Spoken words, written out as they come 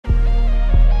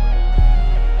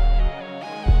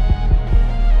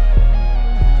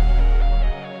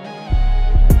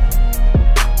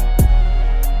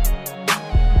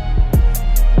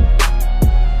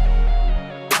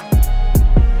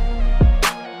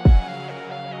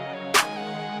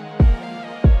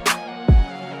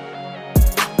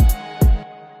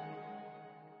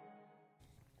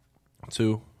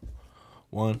2,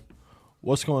 1.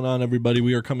 What's going on, everybody?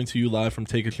 We are coming to you live from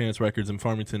Take a Chance Records in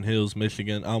Farmington Hills,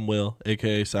 Michigan. I'm Will,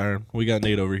 a.k.a. Siren. We got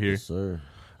Nate over here. Yes, sir.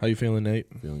 How you feeling, Nate?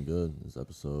 Feeling good. It's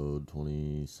episode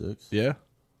 26. Yeah?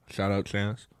 Shout out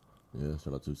Chance. Yeah,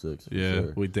 shout out 26. Yeah,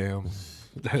 Sure. we damn.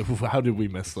 How did we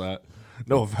miss that?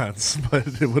 No offense, but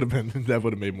that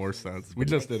would have made more sense. We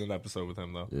just did an episode with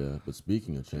him, though. Yeah, but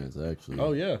speaking of Chance, actually.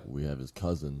 Oh, yeah. We have his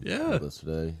cousin Yeah. with us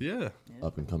today. Yeah.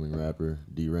 Up-and-coming rapper,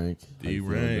 D-Rank. How you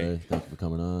feeling D-Rank. today? Thanks for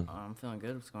coming on. I'm feeling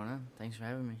good. What's going on? Thanks for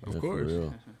having me. Of Yeah, course.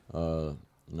 For real.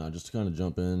 Now, just to kind of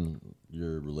jump in,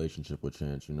 your relationship with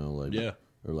Chance, Yeah.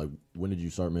 Or, when did you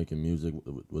start making music?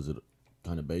 Was it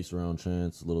kind of based around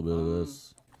Chance, a little bit of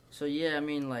this? So yeah, I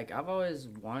mean, I've always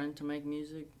wanted to make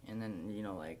music, and then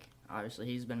obviously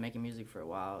he's been making music for a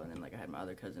while, and then I had my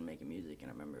other cousin making music, and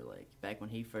I remember back when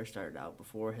he first started out,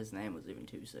 before his name was even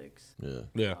 26. Yeah.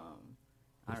 Yeah.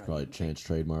 I It's don't probably know. Chance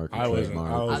trademark. I wasn't trademark.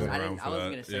 I around wasn't for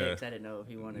gonna that. say it Yeah. because I didn't know if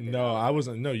he wanted it. No, I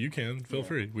wasn't. No, you can. Feel Yeah.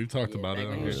 free. We've talked about back it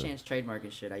when on he was here. Chance trademark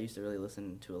and shit. I used to really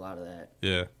listen to a lot of that,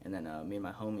 Yeah. and then me and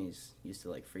my homies used to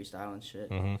freestyle and shit.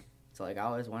 Mm-hmm. So I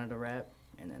always wanted to rap,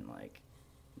 and then my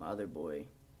other boy,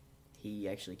 he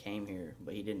actually came here,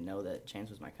 but he didn't know that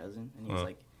Chance was my cousin, and he was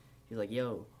he's like,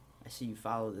 yo, I see you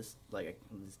follow this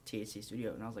this THC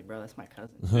studio, and I was like, bro, that's my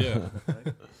cousin. Yeah. What the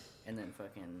fuck? And then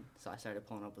so I started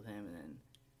pulling up with him, and then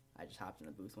I just hopped in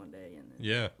the booth one day, and then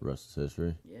Yeah. Rest is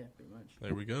history. yeah, pretty much.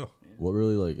 There we go. What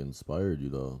really inspired you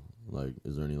though?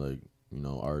 Is there any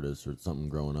artists or something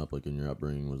growing up in your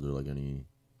upbringing? Was there any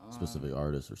specific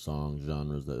artists or songs,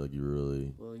 genres that you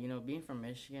really? Well, being from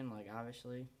Michigan,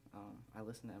 obviously, I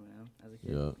listened to Eminem as a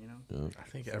kid. Yeah. I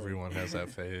think everyone has that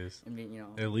phase. And being,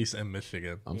 At least in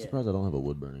Michigan. I'm Yeah. surprised I don't have a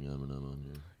wood burning Eminem on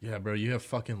here. Yeah, bro, you have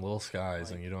fucking Lil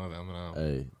Skies and you don't have Eminem.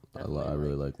 Hey, I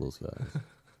really like Lil Skies.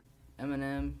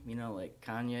 Eminem,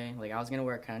 Kanye. I was gonna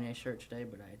wear a Kanye shirt today,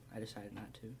 but I decided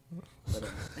not to. But,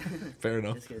 Fair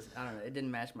enough. just 'cause, I don't know, it didn't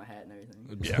match my hat and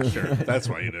everything. Yeah, sure. That's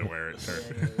why you didn't wear it. Sure.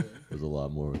 Yeah. There's a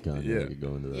lot more with Kanye. Yeah. I could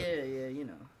go into that. Yeah,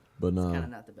 But It's kind no, of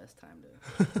not the best time to.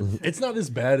 It's not as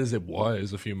bad as it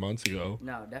was a few months ago.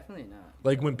 No, definitely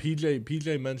not. When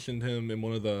PJ mentioned him in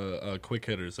one of the quick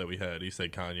hitters that we had, he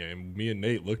said Kanye, and me and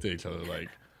Nate looked at each other like,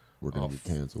 we're gonna get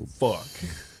canceled. fuck.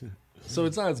 So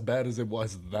it's not as bad as it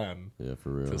was then Yeah,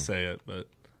 for real. to say it, but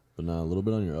But now a little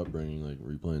bit on your upbringing.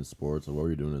 Were you playing sports, or what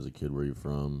were you doing as a kid? Where are you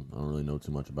from? I don't really know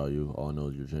too much about you. All I know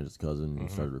is you're Chance's cousin. You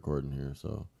started recording here,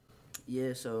 so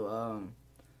Yeah, so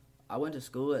I went to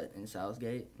school in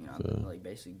Southgate. Yeah. I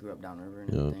basically grew up downriver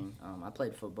and Yeah. everything. I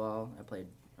played football.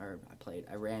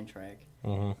 I ran track.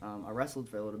 I wrestled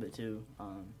for a little bit too.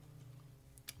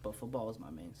 But football was my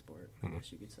main sport, I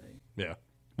guess you could say. yeah.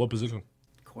 What position?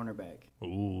 Cornerback.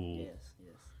 Ooh, Yes.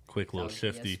 quick little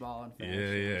shifty. Yeah, small and fast.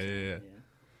 Yeah.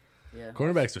 Yeah.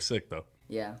 Cornerbacks are sick though.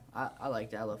 Yeah, I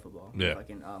liked it. I love football. Yeah.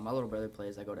 My little brother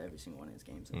plays. I go to every single one of his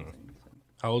games and everything. So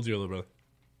How old's your little brother?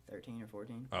 13 or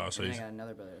 14. Oh, so and he's- I got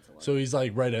another brother that's 11. So he's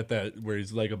right at that where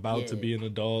he's about to Yeah. be an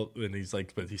adult, and he's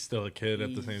but he's still a kid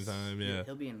at the same He's- time. Yeah.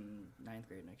 He'll be in 9th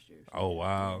grade next year. So Oh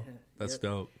wow, yeah. that's Yep.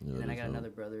 dope. yeah. And then I that's got dope. another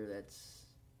brother that's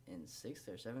in 6th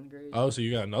or 7th grade. Oh, so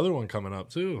you got another one coming up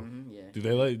too. Yeah.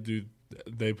 Do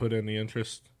they put any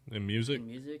interest in music? In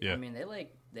music? Yeah. I mean,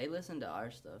 they listen to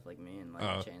our stuff, like me and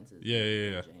Chance's. yeah,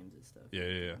 yeah. and James and stuff.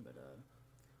 Yeah. But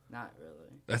not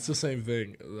really. That's the same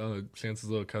thing. Chance's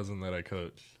little cousin that I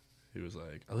coach, he was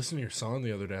like, I listened to your song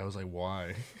the other day. I was like,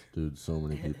 why? Dude, so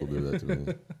many people do that to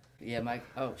me. Yeah,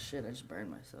 oh shit, I just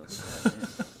burned myself.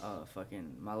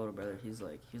 Fucking my little brother, he's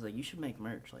like, you should make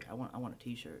merch. I want a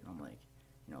T-shirt. And I'm like,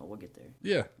 we'll get there.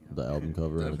 Yeah. The album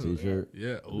cover and a Definitely. T-shirt.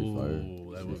 Yeah. That'd be fire.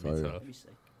 Ooh, that would be Fire. tough. That'd be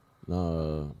sick.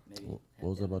 No, Maybe. what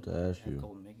was I about to ask Have you?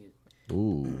 Colton make it.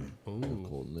 Ooh, Ooh.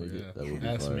 Colton Nugget. Yeah. That would be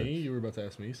Ask fire. me. You were about to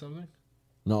ask me something.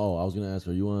 No, I was gonna ask.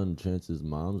 Are you on Chance's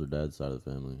mom's or dad's side of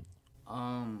the family?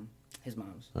 His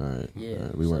mom's. All right. Yeah, All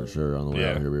right. We weren't so- sure on the way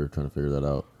Yeah. out here. We were trying to figure that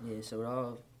out. Yeah, so it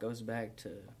all goes back to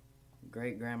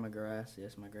great grandma Grass.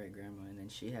 Yes, my great grandma, and then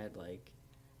she had like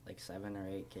 7 or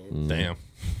 8 kids, Damn.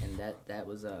 and that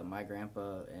was my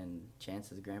grandpa and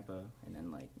Chance's grandpa, and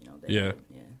then they Yeah. had,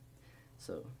 yeah.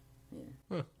 So yeah,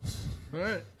 All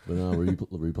right. But were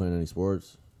you playing any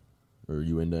sports? Or are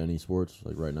you into any sports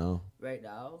right now? right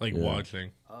now, Like Yeah.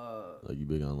 watching. You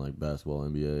big on basketball,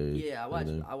 NBA? yeah, I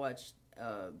anything? watch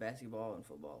basketball and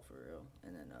football for real,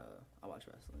 and then I watch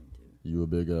wrestling too. You a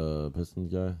big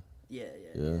Pistons guy? Yeah.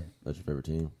 Yeah, that's your favorite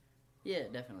team. Yeah,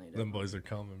 definitely. Them boys are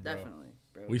coming, bro. Definitely,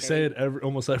 bro. We Cade- say it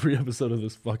almost every episode of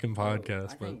this fucking bro,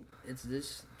 podcast, I but think it's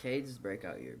this Cade's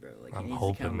breakout year, bro. I'm He needs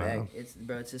hoping, to come man. back.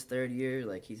 It's his 3rd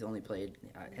year. He's only played.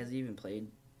 Has he even played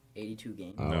 82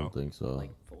 games? I No. don't think so.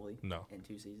 Like fully No. in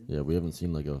 2 seasons? Yeah, we haven't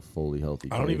seen like a fully healthy.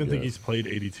 I don't Cade even think yet. he's played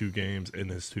 82 games in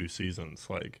his 2 seasons.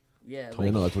 Like, Yeah, Yeah,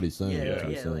 no, that's what he's saying. yeah, That's what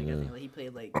he's yeah, saying, like, I yeah. think, like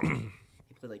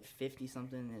he played like 50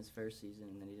 something in his first season,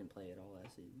 and then he didn't play at all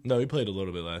last season. no, he played a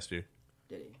little bit last year.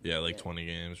 Did he? Yeah, like 20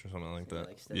 games or something like So, that.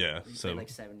 like, Yeah, he so played like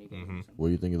 70 games. mhm. Or something. What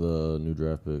do you think of the new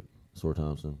draft pick, Sor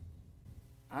Thompson?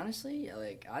 Honestly,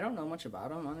 like I don't know much about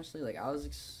him. Honestly, like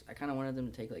I kind of wanted them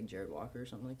to take like Jared Walker or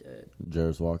something like that.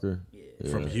 Jarris Walker.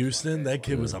 Yeah. from Yeah. Houston, that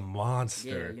kid was a Yeah. Yeah,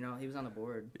 monster. you know he was on the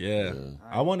board. Yeah. Yeah.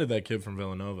 I wanted that kid from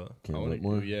Villanova. Cam I wanted,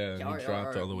 Whitmore? yeah, and he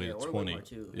dropped all the way to or 20. Whitmore,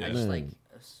 too. Yeah. I just Man.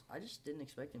 I just didn't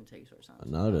expect him to take Sor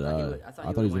Thompson. Neither did I. I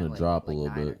thought he was gonna drop a little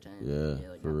 9 or bit. 10. Yeah,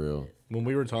 like, for not real. fifth. When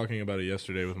we were talking about it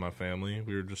yesterday with my family,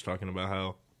 we were just talking about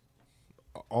how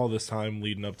all this time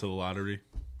leading up to the lottery,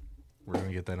 we're going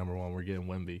to get that number 1. We're getting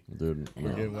Wemby. Dude, We're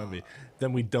no. getting Wemby.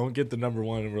 Then we don't get the number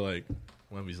 1, and we're like,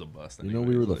 Wemby's a bust. You know,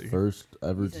 we were the anyways. Like, first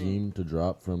ever You think- team to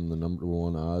drop from the number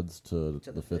 1 odds to To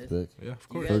the the fifth fifth? pick. Yeah, of You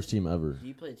course. guys- First team ever. Do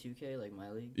you play 2K like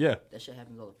my league? Yeah. That shit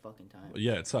happens all the fucking time.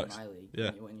 Yeah, it In sucks. my league.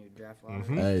 Yeah. When you draft lottery.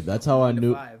 Mhm. Hey, that's how I 1 to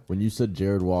knew 5. when you said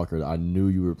Jared Walker. I knew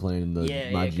you were playing the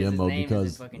Yeah, my yeah, 'cause GM his mode name isn't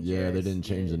because fucking they Jarris. didn't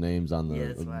change Yeah. the names on Yeah,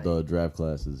 that's the why. the draft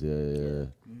classes. Yeah.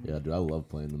 Mhm. Yeah, dude, I love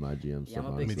playing the my GM Yeah, stuff.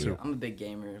 I'm a big. Me honestly. too. I'm a big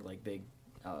gamer. Like big.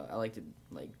 I like to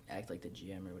like act like the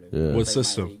GM or whatever. Yeah. I What play my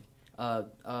system? league.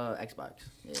 Xbox.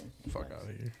 Yeah. Fuck Xbox. out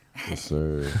of here. Yes,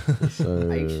 sir. Yes,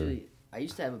 sir. I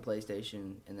used to have a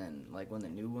PlayStation, and then like when the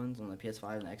new ones, when the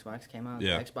PS5 and the Xbox came out,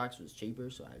 Yeah. the Xbox was cheaper,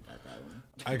 so I got that one.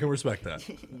 I can respect that.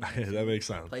 That makes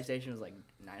sense. PlayStation was like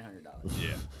 $900.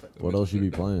 Yeah. What else you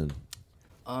be playing?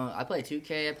 I play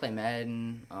 2K. I play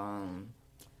Madden.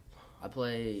 I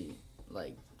play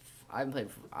like I haven't played.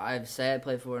 I've said I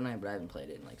played Fortnite, but I haven't played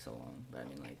it in like so long. But I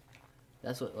mean, like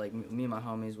that's what like me and my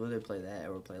homies we'll either play that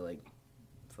or we'll play like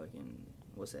fucking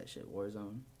what's that shit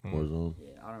Warzone. Warzone.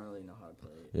 Yeah, I don't really know how to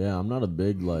play it. Yeah, I'm not a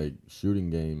big like shooting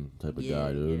game type of Yeah,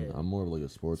 guy, dude. yeah. I'm more of like a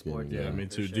sports Sport, gaming Yeah, guy. me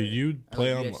for too. sure. Do you I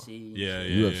play like on? UFC. Yeah,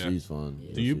 shit. yeah, UFC's fun.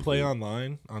 Yeah. Do you UFC's play good.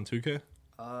 online on 2K?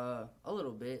 A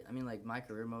little bit. I mean, like my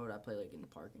career mode, I play like in the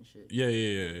park and shit.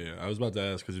 Yeah. I was about to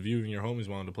ask because if you and your homies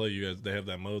wanted to play, you guys they have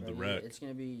that mode, the Bro, yeah, rec. it's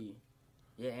gonna be.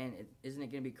 Yeah, and isn't it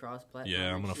gonna be cross-platform?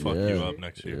 Yeah, I'm gonna next fuck year? you Yeah. up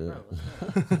next year. Yeah. Bro,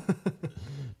 let's go.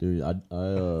 Dude, I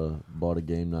bought a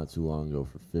game not too long ago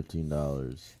for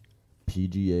 $15.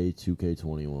 PGA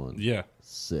 2K21. Yeah,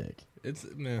 Sick. it's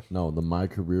nah, No, the my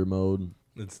career mode,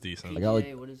 it's decent. I got, like-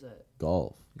 PGA, what is that?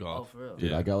 golf. Oh, Golf. for real?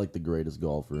 Dude, Yeah. I got like the greatest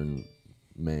golfer in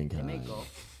They mankind. make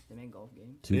golf. They make golf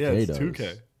games. 2K Yeah, it's does.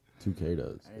 2K. 2K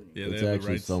does. I didn't. Yeah, It's they have the actually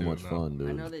rights so to it much now. fun, I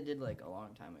dude. know they did like a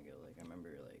long time ago. Like I remember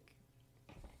like.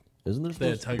 Isn't there They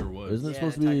had supposed Tiger Woods. Isn't there Yeah,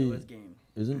 supposed the to Tiger be? Woods game.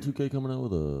 Isn't 2K coming out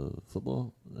with a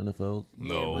football NFL?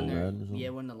 No. when they're- Madden or something? yeah,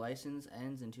 when the license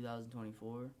ends in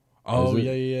 2024. Oh Is it?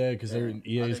 yeah, because Yeah,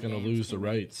 EA's other gonna games lose the can make-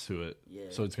 rights to it, Yeah.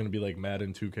 so it's gonna be like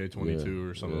Madden 2K22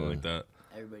 or something yeah. like that.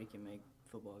 Everybody can make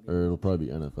football games. Or it'll probably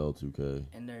be NFL 2K.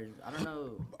 And there's I don't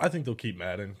know. I think they'll keep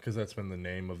Madden because that's been the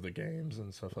name of the games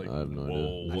and stuff like. I have no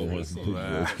Whoa, idea. what was Voice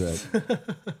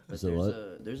that? But So there's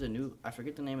what? there's a new I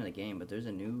forget the name of the game, but there's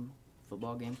a new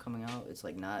football game coming out. It's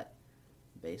like not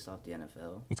based off the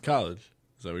NFL. It's college.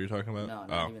 Is that what you're talking No, about?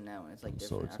 not even that one. It's like I'm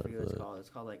so different. I excited forget for what it's that. called. It's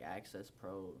called like Access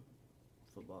Pro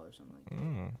Football or something like that.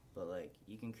 Mm. But like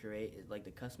you can create like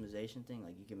the customization thing.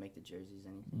 Like you can make the jerseys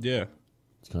anything. Yeah.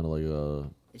 It's kind of like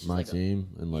It's just my like a- team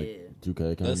and like yeah. 2K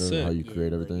kind of That's sick. how you Yeah,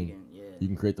 create like, everything. You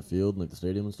can, create the field and like the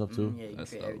stadium and stuff too. yeah, you can That's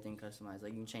create dope. everything customized.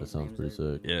 Like you can change. That sounds names pretty of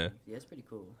everything. sick. Yeah, it's pretty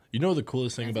cool. You know the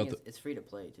coolest thing And I about think it's free to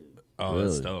play too. oh,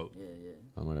 that's Really? dope. Yeah, yeah.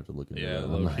 I might have to look into Yeah, that.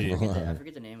 low I'm not key. gonna I lie.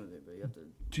 forget the name of it, but you have to.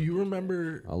 Do you look into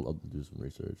remember? I'll do some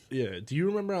research. Yeah. Do you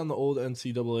remember on the old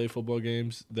NCAA football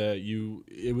games that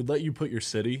it would let you put your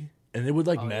city and it would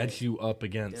like Oh, match yeah. you up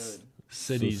against Dude.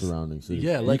 cities. Surrounding cities.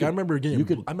 Yeah, You like could- I remember you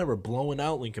could- I remember blowing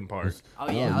out Lincoln Park. Oh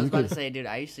No, yeah, I you was about could- to say, dude.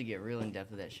 I used to get real in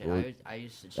depth with that shit. Well, I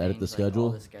used to change edit the like, schedule? all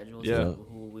the schedules, Yeah. like,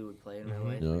 who we would play in real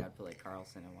life. Yeah. Like I'd put like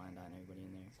Carlson and Wyandotte and everybody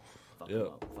in there. Fuck Yeah. them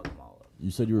up, fuck them all up. You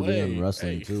said you were big Hey, on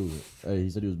wrestling hey. too. Hey, he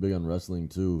said he was big on wrestling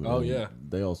too. Oh, and yeah.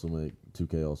 They also make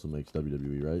 2K also makes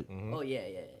WWE, right? Mhm. Oh yeah.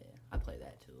 I play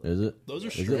that too. Is it? Those are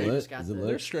Is straight. it lit? Just got Is it the-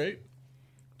 They're lit? straight.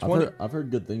 I've heard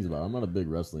good things about it. I'm not a big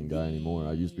wrestling guy anymore.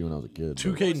 I used to be when I was a kid.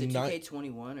 2K Was it 9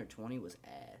 2K21 or 20 was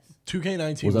ass.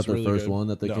 2K19 Was that was their really first good. one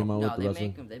that they No. came out No, with the they wrestling?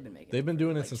 make them. They've been making. They've been them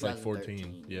doing for, it since like 14.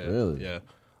 2013. Yeah. Really?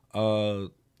 Yeah.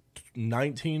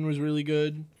 19 was really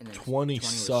good. And then 20 was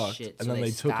sucked. shit, and so then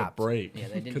they took a stopped. break Yeah,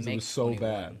 they didn't because it make was so 21.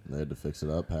 bad. They had to fix it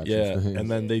up. Patch Yeah, some things.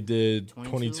 and then they did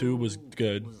 22 was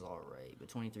good. Was alright, but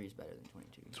 23 is better than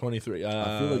 22. 23.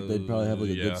 I feel like they'd probably have like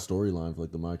a yeah. good storyline for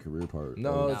like the my career part.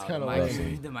 No, Like, it's kinda my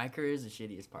lame. career, my career is the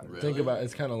shittiest part. Think about it,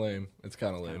 it's kind of lame. It's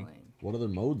kind of lame. What other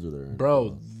modes are there?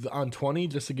 Bro, on 20,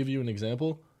 just to give you an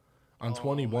example, on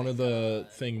 20, one of the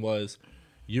thing was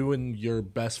you and your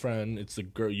best friend, it's the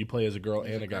girl, you play as a girl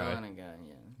and a guy. Yeah.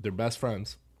 They're best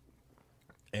friends.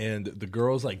 And the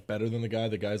girl's like better than the guy.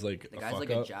 The guy's like The a guy's fuck like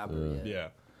up. a jobber. Yeah.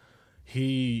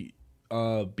 He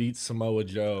beats Samoa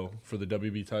Joe for the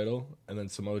WB title, and then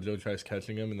Samoa Joe tries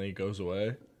catching him, and then he goes away,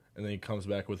 and then he comes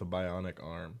back with a bionic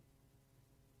arm.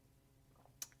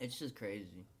 It's just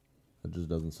crazy. It just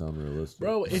doesn't sound realistic.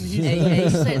 Bro, and he's... Hey, you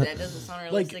say that doesn't sound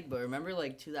realistic, but remember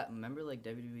like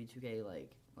WWE 2K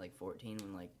like 14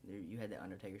 when like you had the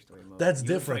Undertaker story mode. That's You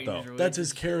were different, fighting though. his That's Ruiz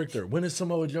his character. When has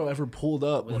Samoa Joe ever pulled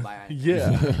up? with a bionic.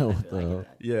 Yeah. What the I hell? get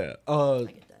that. Yeah. I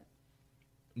get that.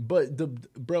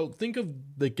 But bro, think of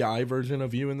the guy version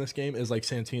of you in this game as like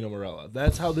Santino Marella.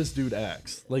 That's how this dude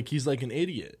acts. Like he's like an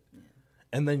idiot.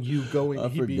 And then you go and I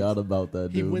forgot about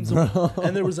that he dude. wins. Bro.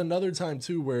 And there was another time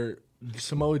too where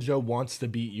Samoa Joe wants to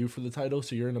beat you for the title,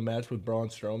 so you're in a match with Braun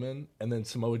Strowman, and then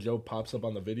Samoa Joe pops up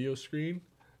on the video screen.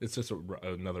 It's just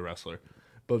another wrestler,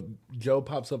 but Joe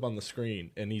pops up on the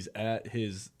screen, and he's at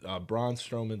his Braun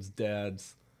Strowman's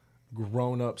dad's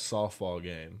grown-up softball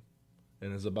game,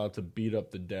 and is about to beat up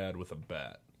the dad with a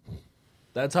bat.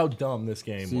 That's how dumb this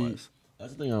game was.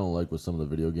 That's the thing I don't like with some of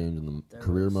the video games and the There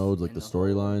career was- modes, like in the the whole-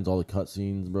 storylines, all the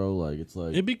cutscenes, bro. Like it's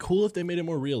like It'd be cool if they made it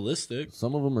more realistic.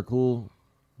 some of them are cool.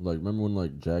 Like remember when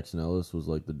like Jackson Ellis was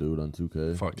like the dude on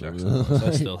 2K? Fuck Remember Jackson that? Ellis.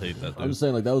 I still hate that I'm dude. just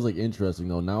saying like that was like interesting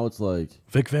though. Now it's like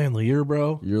Vic Van Leer,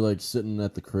 bro. you're like sitting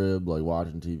at the crib like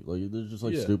watching TV. Like there's just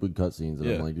like Yeah. stupid cutscenes, and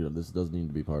Yeah. I'm like, dude, this doesn't need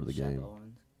to be part of the Shep game. Owens.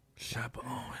 Shep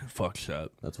Owen. Fuck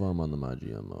Shep. That's why I'm on the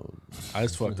MyGM mode. I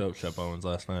just fucked up Shep Owens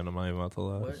last night. I'm not even about to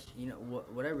lie.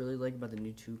 What I really like about the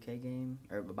new 2K game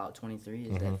or about 23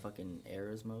 is that fucking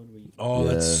eras mode where you can Oh,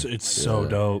 Yeah. it's like, so do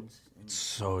dope. cards and It's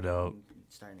so dope. you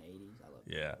can start in the 80s. I love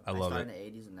it. Yeah, I I love start it.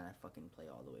 in the 80s and then I fucking play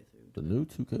all the way through. The new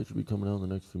 2K should be coming out in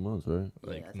the next few months, right? Yeah,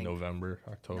 Like I think- November,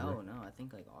 October. No, I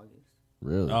think like August.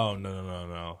 Really? Oh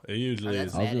no! It usually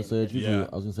that's is. I was gonna say it's usually. Yeah.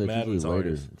 I was gonna say it's Madden's usually later.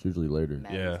 August. It's usually later.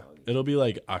 Madden's Yeah, August. it'll be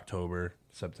like October,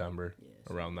 September,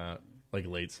 Yeah, around that, like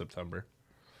late September.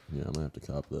 Yeah, I'm gonna have to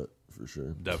cop that for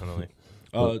sure. Definitely.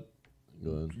 Go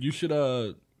ahead. You should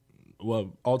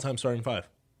all-time starting five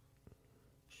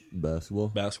Basketball.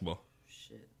 basketball.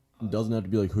 Shit. It doesn't have to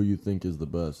be like who you think is the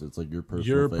best. It's like your personal.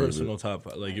 Your favorite. personal top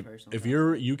five. Like My if, personal if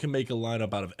top you can make a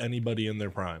lineup out of anybody in their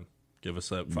prime, give us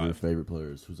that Your five. favorite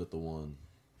players. Who's at the one?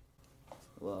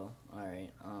 Well, all right.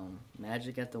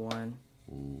 Magic at the 1,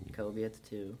 Ooh. Kobe at the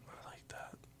 2. I like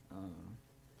that.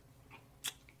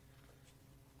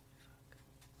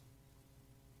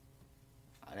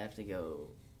 I'd have to go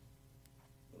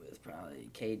with probably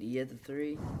KD at the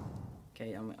 3.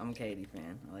 Okay, I'm a KD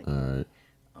fan. I like All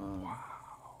right.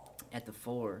 At the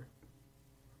 4.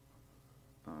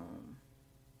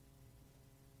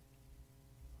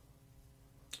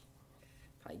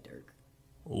 Probably Dirk.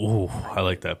 Ooh, I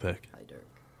like that pick, Probably Dirk.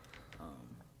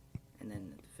 And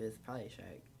then at the 5th, probably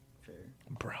Shaq. For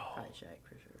bro. probably Shaq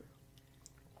for sure.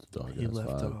 It's dog He ass left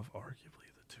five. off arguably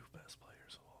the two best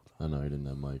players of all time. I know he didn't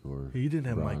have Mike or. He didn't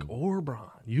have Bron. Mike or Bron.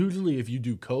 Usually, if you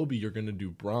do Kobe, you're gonna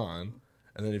do Bron,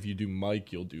 and then if you do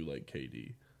Mike, you'll do like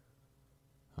KD.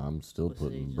 I'm still Let's see,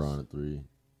 putting just- Bron at 3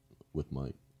 with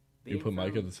Mike. You Being put Mike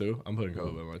from- at the 2. I'm putting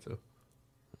Kobe at my 2.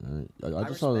 All right. I I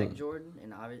just saw respect that. Jordan,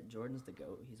 and Jordan's the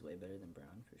GOAT. He's way better than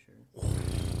Brown for sure.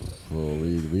 Well,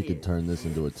 we could He turn this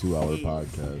into a 2-hour He is.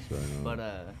 podcast right now.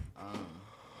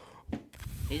 But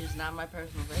he's just not my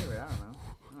personal favorite. I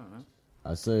don't know.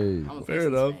 I say I'm a Fair Pistons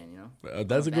enough. fan, you know.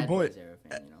 That's I'm a good Bad point. Boys era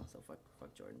fan, you know. So fuck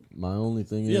Jordan. my only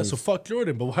thing Yeah, is. so fuck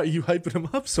Jordan, but why are you hyping him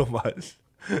up so much?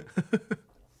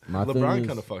 my LeBron thing is,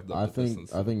 kinda fucked up I the think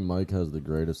Pistons. I think Mike has the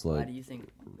greatest Why like. do you think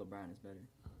LeBron is better?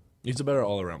 He's a better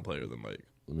all-around player than Mike.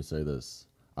 Let me say this.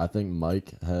 I think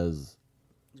Mike has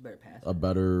He's a better passer. a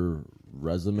better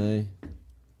resume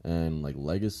and like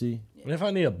legacy. And if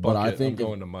I need a But bucket, I think I'm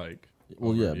going to Mike.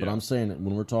 Well, over- yeah, but I'm saying that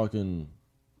when we're talking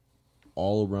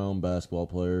all around basketball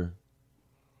player,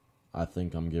 I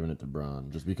think I'm giving it to Bron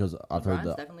just because I've heard LeBron's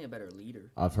that. definitely a better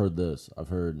leader. I've heard this. I've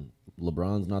heard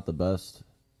LeBron's not the best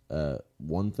at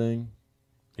one thing,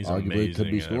 He's arguably amazing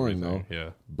could be at scoring, everything. Yeah.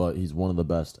 but he's one of the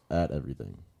best at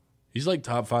everything. He's like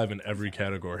top 5 in every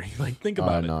category. Like, think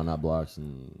about it. No, not blocks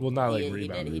and Well, not like He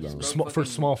rebound. did- he just rebound. broke For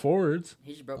fucking- small forwards.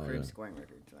 He just broke Oh, career yeah. scoring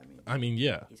record. So I mean,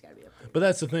 yeah. he's got to be up there. But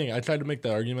that's the thing. I tried to make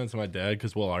the argument to my dad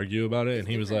because we'll argue about it, and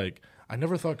he was different. like, "I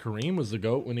never thought Kareem was the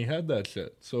goat when he had that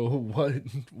shit. So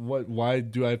why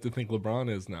do I have to think LeBron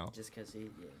is now?" Just because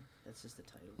that's just the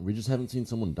title. we just haven't seen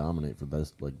someone dominate for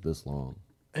this long.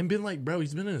 and been like, bro,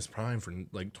 he's been in his prime for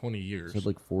like 20 years. He's had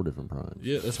like 4 different primes.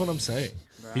 Yeah, that's what I'm saying.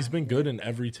 Bro, He's been good in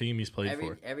every team he's played every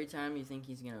for. every time you think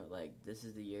he's gonna like this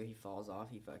is the year he falls off,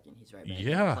 he's right back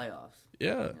Yeah. in the playoffs. Yeah,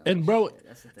 You know, and bro, shit,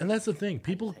 that's the thing. and that's the thing. I just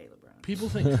People hate LeBron.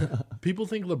 people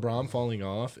think LeBron falling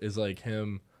off is like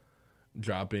him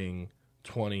dropping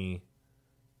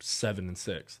 27 and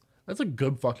 6. That's a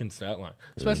good fucking stat line,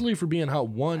 especially for being how I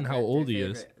bet old their he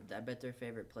is. favorite- I bet their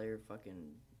favorite player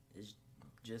fucking is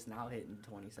just now hitting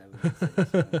 27. And 6, you know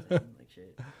what I'm saying? Like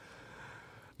shit.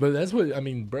 But that's what I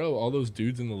mean, bro. All those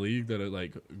dudes in the league that are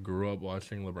like grew up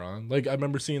watching LeBron. Like I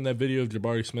remember seeing that video of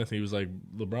Jabari Smith. And he was like,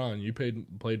 "LeBron, you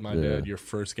played my Yeah. dad your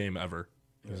first game ever."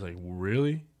 He was like,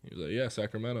 "Really?" He was like, "Yeah,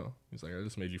 Sacramento." He's like, "I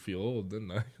just made you feel old,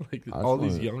 didn't I?" Like I all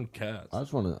just these wanna- young cats.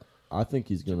 I think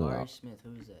he's gonna. Jabari Smith,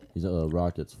 who's that? He's a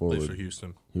Rockets Plays forward. for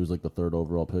Houston He was like the 3rd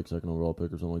overall pick, 2nd overall pick,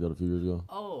 or something like that a few years ago.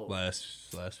 Oh,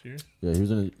 last year. Yeah, he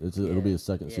was in. It'll be yeah. his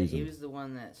second yeah, season. he was the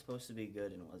one that's supposed to be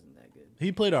good and wasn't that good.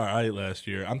 He played all right last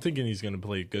year. I'm thinking he's gonna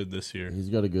play good this year. He's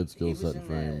got a good skill He was set and in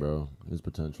frame, that- bro. His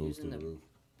potential he is was in through the the- roof.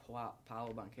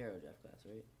 Paolo Banchero draft class,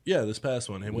 right? Yeah, this past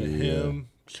one, it went Yeah. him,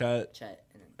 Chet, Chet.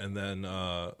 And and then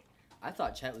I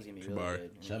thought Chet was gonna be Jabari. really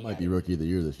good. and Chet he might got be it. rookie of the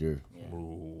year this year. Yeah.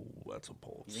 ooh, that's a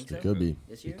bold You think He so? could be.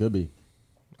 This He year? could be.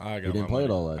 I got He didn't my play it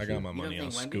money. all last I year. got my You don't money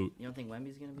on think Wemby? Scoot. You don't think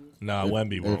Wemby's gonna be? Nah, If-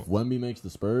 Wemby If won't. Wemby makes the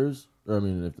Spurs, or I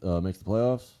mean, if makes the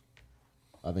playoffs,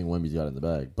 I think Wemby's got it in the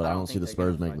bag. But I don't see think the they're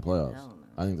Spurs gonna making the fucking- playoffs. hell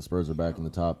no. I think the Spurs are back in the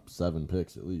top 7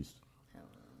 picks at least. Hell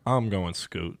no. I'm going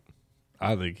Scoot.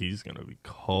 I think he's gonna be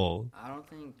cold. I don't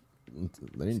think. They need to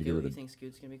get Scoot, rid you of. think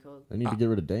Scoot's gonna be cold? They need to get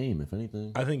rid of Dame, if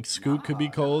anything. I think Scoot could be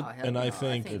Nah, cold, hell and no. I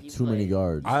think They have you too many play-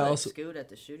 guards. I Put also- Scoot at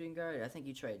the shooting guard. I think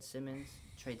you trade Simmons.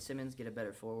 Trade Simmons, get a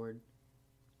better forward.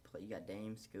 You got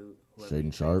Dame, Scoot, whoever you Shaden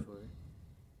trade Sharp.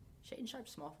 for. Shaden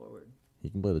Sharp's small forward. He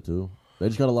can play the 2. They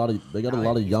just got a lot of. They got a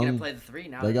lot of He's gonna young. play the 3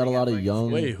 now. they that got a got lot of fucking young-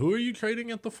 Scoot. wait, who are you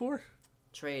trading at the 4?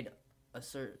 Trade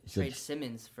said trade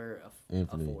Simmons for a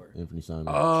Anthony 4. Simons.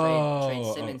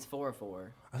 Trade Simmons for a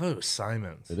 4. I thought it was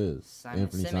Simons. It is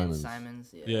Anthony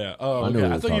Simons. Yeah. Yeah. Oh, I okay. knew what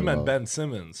he I was thought you talking meant about. Ben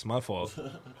Simmons. My fault.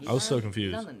 He's I was so on-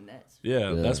 confused. He's on the Nets. Yeah,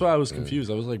 Yeah, that's why I was yeah. confused.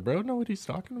 I was like, bro, know what he's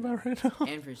talking about right now?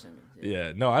 Andrew Simmons.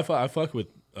 Yeah. No, I fuck with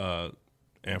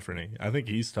Anthony. I think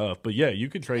he's tough. But yeah, you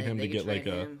could trade And him they to could get like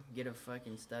trade a. him, get a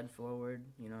fucking stud forward.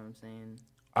 You know what I'm saying?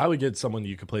 I would get someone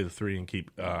you could play the 3 and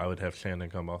keep. I would have Shannon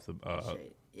come off the.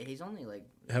 Shit. Yeah, he's only like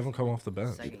Have him come off the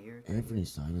bench. second year. Anthony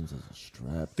Simons is a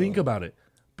strap. Think though. about it.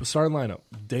 Starting lineup: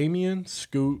 Damian,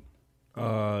 Scoot,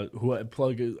 who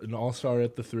plug an all-star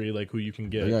at the 3, like who you can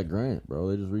They get. got Grant, bro.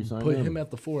 They just re-signed Put him. him at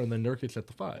the 4, and then Nurkic at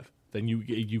the 5. Then you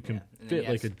can Yeah. And then fit you like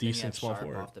a have- then you decent have small Sharp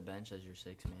forward. off the bench as your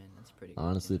 6 man. That's pretty good.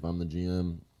 Honestly, if I'm the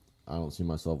GM, I don't see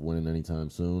myself winning anytime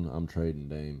soon. I'm trading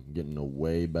Dame, getting a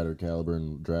way better caliber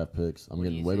in draft picks. I'm What do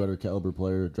getting you way think? better caliber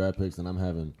player draft picks, and I'm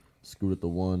having Scoot at the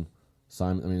 1.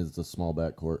 Simon, I mean, it's a small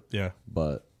backcourt, Yeah.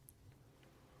 but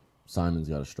Simon's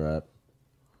got a strap.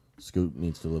 Scoot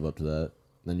needs to live up to that.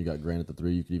 Then you got Grant at the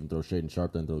 3. You could even throw Shaden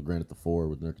Sharp, then throw Grant at the 4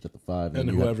 with Nurkic at the 5. And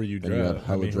then whoever you then you have draft. I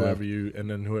hella mean, draft. whoever you, and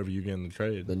then whoever you get in the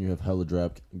trade. Then you have hella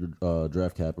draft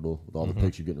capital with all Mm-hmm. the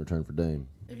picks you get in return for Dame.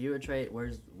 If you were trade,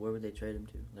 where would they trade him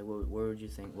to? Like, where would you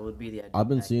think? What would be the ideal I've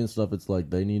been package? seeing stuff. It's like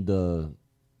they need to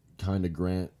kind of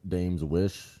grant Dame's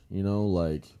wish, you know,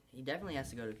 like He definitely has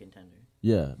to go to a contender.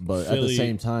 yeah. But at the Philly-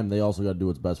 same time, they also got to do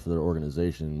what's best for their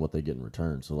organization and what they get in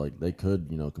return. So like they could,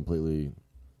 you know, completely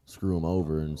screw him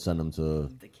over and send him to.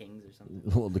 The Kings or something.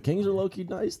 Well, the Kings are low key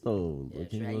nice though. Yeah, The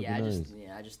Kings are trade, low-key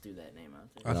nice. I just threw that name out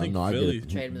I there. think I get Philly- it.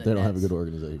 Trade him to They the don't have a Nets. good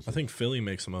organization. I think Philly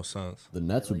makes the most sense. The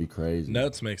Nets would be crazy.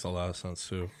 Nets makes a lot of sense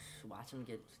too. Watch him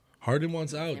get. Harden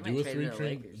wants They out. might Do a trade him to the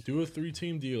 3-team. Lakers. Do a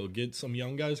 3-team deal. Get some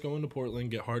young guys going to Portland.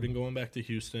 Get Harden going back to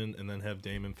Houston, and then have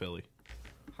Dame in Philly.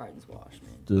 Harden's washed,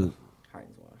 man. Dude,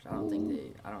 Harden's washed. I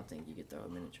don't think you could throw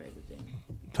him in a trade with Dame.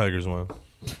 Tigers win.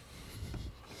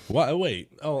 Why?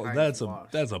 Wait. Oh, Harden's that's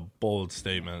washed. a bold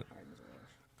statement. Harden's washed.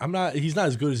 I'm not. He's not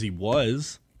as good as he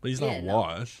was, but he's Yeah, not no.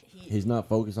 washed. he's not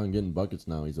focused on getting buckets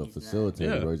now. He's a He's not. facilitator,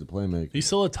 Yeah. or he's a playmaker. He's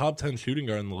still a top 10 shooting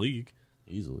guard in the league,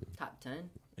 Easily, top 10.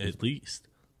 at least.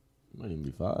 might even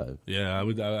be 5. Yeah, I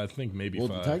would. I think maybe Well,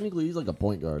 5. technically, he's like a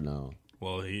point guard now.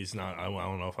 Well, he's not. I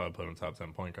don't know if I would put him top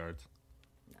 10 point guards.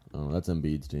 Oh, that's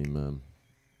Embiid's team, man.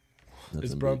 That's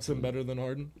Is Embiid's Brunson team. better than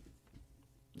Harden?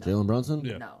 Jalen Brunson?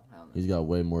 Yeah. No, hell no. He's got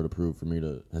way more to prove for me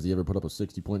to. Has he ever put up a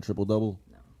 60-point triple double?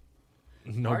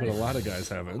 No, Harden- but a lot of guys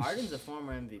haven't. Harden's a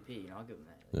former MVP. You know, I'll give him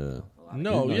that. Yeah. A lot of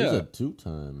No, people- He's yeah. a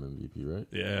 2-time MVP, right?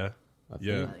 Yeah, I think,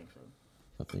 Yeah. I think so.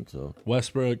 I think so.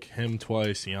 Westbrook, him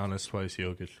twice, Giannis twice,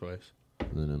 Jokic twice,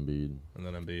 And then Embiid. and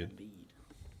then Embiid. Embiid.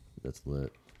 That's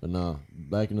lit. But nah,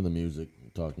 back into the music.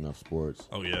 talked enough sports.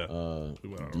 Oh yeah. Do We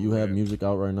went on you a have rant. music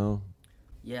out right now?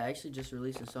 Yeah, I actually just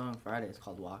released a song Friday. It's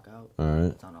called Walkout. All right.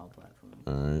 It's on all platforms.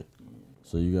 All right.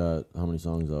 So you got how many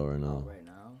songs out right now? Right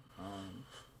now,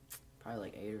 probably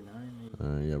like 8 or 9. Maybe.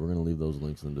 All right. Yeah, we're gonna leave those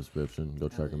links in the description. Go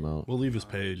check them out. We'll leave his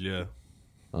page. Yeah.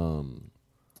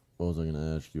 What was I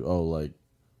gonna ask you? Oh, like,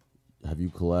 have you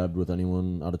collabed with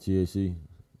anyone out of TAC?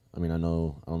 I mean, I don't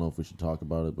know if we should talk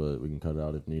about it, but we can cut it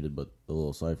out if needed. But the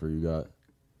little cipher you got,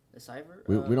 The cipher.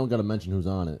 we don't got to mention who's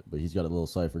on it, but he's got a little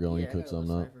cipher going. Yeah, He cooked I got a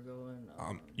something up. cipher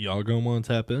going. Y'all gonna want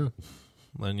to tap in.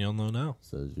 Letting y'all know now.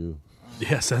 Says you.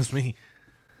 Yes, that's me.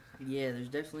 Yeah, there's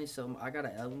definitely some. I got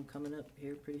an album coming up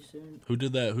here pretty soon. Who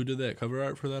did that? Who did that cover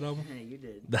art for that album? Hey, you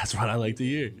did. That's what I like to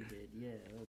hear. You did, yeah.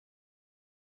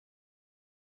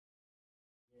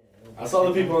 I saw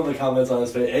the people in the comments on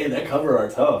his page. Hey, that cover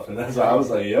art tough, and that's why I was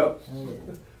like, yep. Hell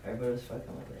yeah. Everybody was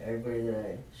fucking with it. Everybody that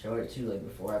I showed it to, like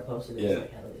before I posted it, Yeah. was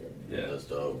like, hell yeah. Yeah. That's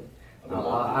dope.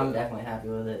 I'm definitely happy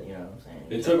with it. You know what I'm saying?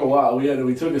 It took a while.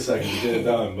 We took a second to get it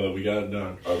done, but we got it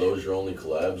done. Are those your only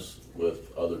collabs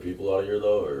with other people out here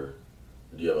though, or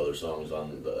do you have other songs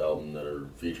on the album that are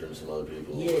featuring some other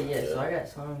people? Yeah. So I got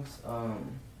songs.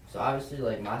 So obviously,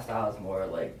 like my style is more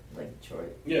like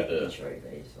Detroit. Yeah. Detroit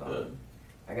based.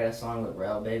 I got a song with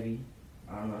Rel Baby.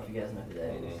 I don't know if you guys know who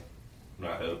that is.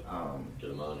 Not him.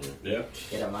 Get him on here. Yeah.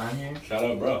 Get him on here. Shout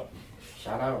out, bro.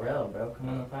 Shout out Rel, bro. Come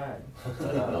on the pod. I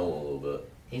didn't know him a little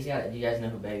bit. He's got. Do you guys know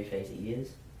who Babyface E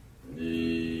is?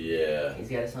 Yeah. He's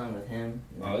got a song with him.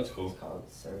 Oh, that's cool. It's called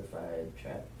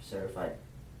Certified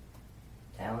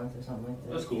Talents or something like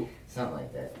that. That's cool. Something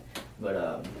like that.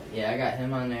 But yeah, I got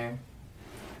him on there.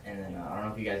 And then I don't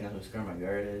know if you guys know who Skirma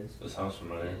Gerd is. That sounds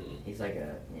familiar. He's like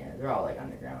they're all like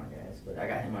underground guys, but I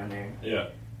got him on there. Yeah.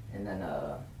 And then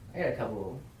I got a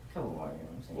couple more. You know what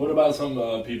I'm saying? What about some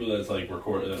people that's like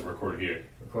record here?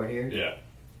 Record here? Yeah.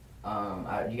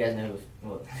 You guys know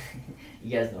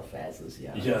you guys know Fats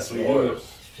Luciano. Yes, we do.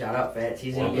 Shout out Fats.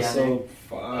 He's gonna be on there. Episode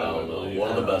 5. I don't know. One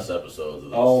of the best episodes of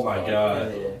this. Oh my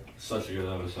god. Yeah. Such a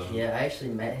good episode. Yeah, I actually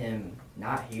met him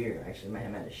not here. I actually met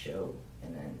him at a show,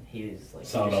 and then he was like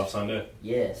Sound Off Sunday.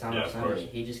 Yeah, Sound Yeah, Off of Sunday. course.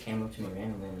 He just came up to me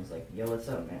randomly and was like, "Yo, what's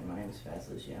up, man? My name's Fats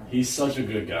Luciano." He's such a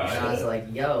good guy. And I was like,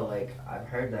 "Yo, like I've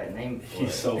heard that name before."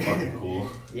 He's so fucking cool.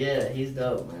 Yeah, he's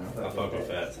dope, man. I fuck with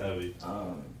Fats heavy.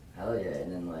 Hell yeah!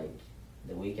 And then like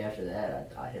the week after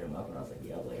that, I hit him up and I was like,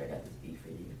 "Yo, like I got this beat for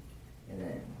you," and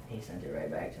then he sent it right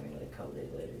back to me like a couple days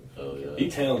later. Hell yeah. He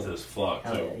talented as fuck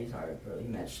Hell too. yeah, he's hard, bro. He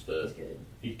matched. Spit. He's good.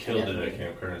 He killed it Yeah. at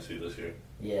Camp Currency this year.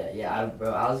 Yeah,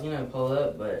 I was gonna pull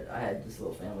up, but I had this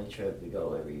little family trip we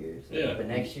go every year. So, Yeah. But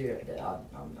next year,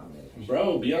 I'm there.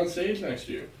 Bro, be on stage next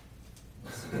year.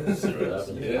 See what happens.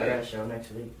 I Yeah. got a show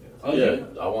next week. Oh, yeah, yeah.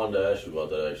 I wanted to ask you about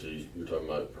that actually. You were talking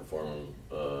about performing,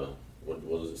 what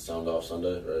was it, Sound Off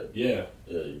Sunday, right? Yeah.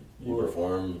 Yeah, you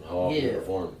perform, how often you Yeah.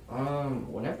 perform?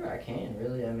 Whenever I can,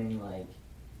 really. I mean, like,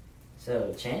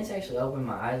 so Chance actually opened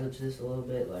my eyes up to this a little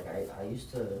bit. Like, I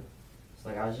used to, it's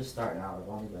like I was just starting out. I've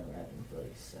only been rapping for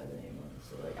like 7-8 months.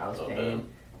 So, like, I was paying, man.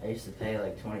 I used to pay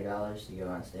like $20 to go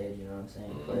on stage, you know what I'm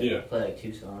saying? Yeah. Play like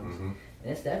 2 songs. Mm-hmm.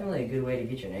 And it's definitely a good way to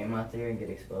get your name out there and get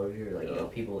exposure. Like, you know,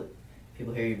 people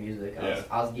hear your music.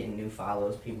 I was getting new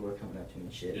follows. People were coming up to me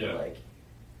and shit. Yeah. But, like,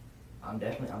 I'm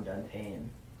done paying.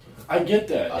 I get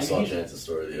that. I And saw he- Chance's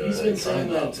story the other He's day. been saying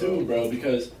that too, bro,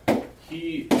 because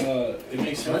he, it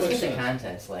makes so Let's much get the sense.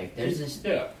 context. Like, there's this.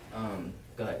 Yeah.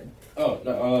 Go ahead. Oh,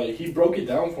 no, he broke it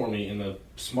down for me in a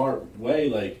smart way.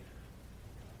 Like,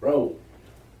 bro,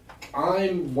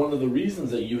 I'm one of the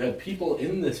reasons that you had people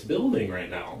in this building right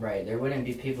now. Right, there wouldn't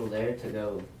be people there to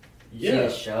go see Yeah.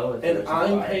 a show. If there And was no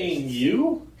I'm artists. paying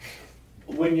you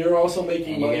when you're also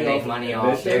making And you're money gonna off make money of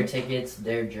off their admission. tickets,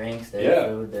 their drinks, their Yeah.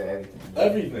 food, their everything.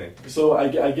 Everything. So I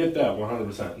get that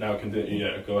 100%. Now continue.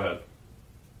 Yeah, go ahead.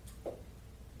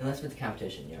 And that's with the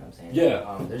competition, you know what I'm saying?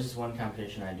 Yeah. There's this one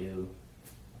competition I do.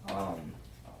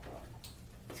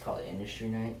 It's called Industry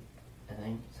Night, I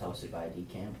think. It's hosted by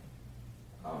D-Camp.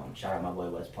 Shout out my boy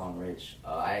West Palm Rich.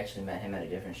 I actually met him at a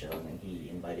different show, and then he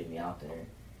invited me out there.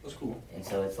 That's cool. And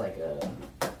so it's like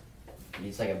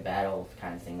a battle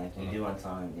kind of thing. Like you do one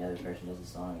song, and the other person does a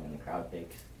song, and then the crowd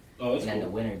picks. Oh, that's And then the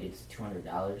cool. winner gets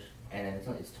 $200, and then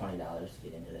it's $20 to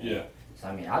get into that. Yeah. So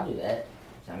I mean, I'll do that.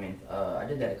 So I mean, I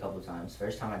did that a couple of times.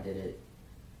 First time I did it,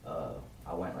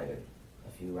 I went like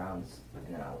a few rounds, and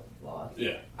then I lost.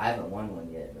 Yeah. I haven't won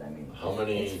one yet, but I mean,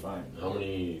 it's fun. How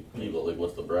many people, like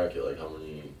what's the bracket, like how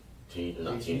many teams,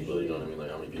 not There's teams, but you know what I usually- mean,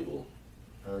 like how many people?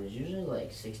 There's usually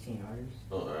like 16 artists.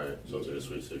 Oh, alright, so it's like a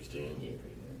Sweet 16. Yeah,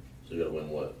 pretty much. So you gotta win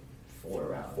what? 4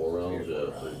 rounds. 4 rounds? Three or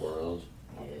Yeah, 3, 4 rounds.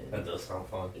 Yeah. That does sound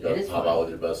fun. You gotta It is pop fun. out with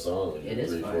your best song. Like It your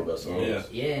is 3, fun. 4 best songs. Yeah.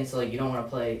 Yeah, and so like you don't want to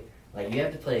play. Like you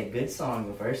have to play a good song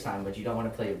the first time, but you don't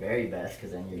want to play your very best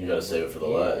because then you're. You gonna gotta save it for the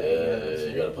yeah, last. you Yeah, gotta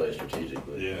you gotta play it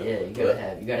strategically. Yeah. Yeah,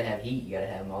 you gotta have heat. You gotta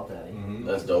have multi. Mm-hmm.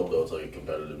 That's dope though. It's like a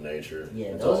competitive nature. Yeah,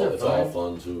 it's those all, are it's all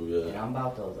fun. fun too. And Yeah. I'm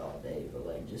about those all day, but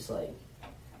like just like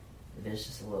if there's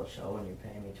just a little show and you're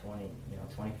paying me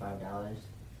 $25,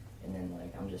 and then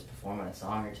like I'm just performing a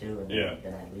song or two, and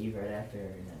then I leave right after,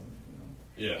 and then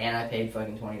Yeah. and I paid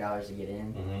fucking $20 to get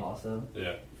in. Mhm. Also,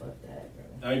 Yeah. fuck that,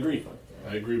 bro. I agree. Fuck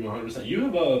I that. agree 100%. You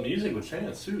have music with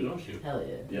Chance too, don't you? Hell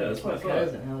yeah. Yeah, that's what I My thought.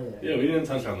 cousin, hell yeah. Yeah, we didn't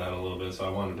touch on that a little bit, so I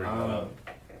wanted to bring that up.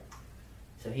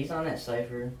 So he's on that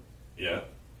cipher, Yeah.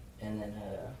 and then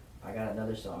I got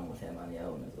another song with him on the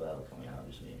album as well coming out.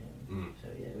 Just me and him. Mm. So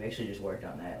yeah, we actually just worked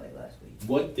on that like last week.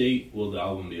 What date will the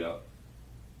album be out?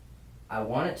 I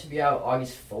want it to be out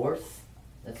August 4th.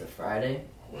 That's a Friday.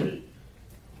 Wait.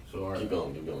 So our, Keep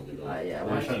going. Keep going. Keep going. Yeah, I we're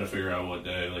want it trying to figure out what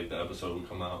day like the episode will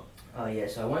come out. Oh yeah,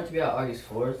 so I want it to be out August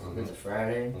 4th. Mhm. It's a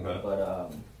Friday, Okay. but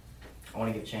I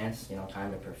want to give Chance,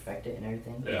 time to perfect it and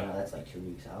everything. Yeah. That's like 2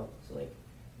 weeks out, so like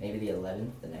maybe the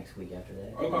 11th, the next week after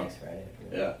that, Okay. the next Friday after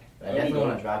that. Yeah. But I That'd be definitely want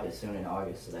dope. to drop it soon in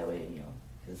August, so that way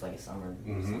because it's like a summer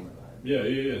Mhm. summer vibe.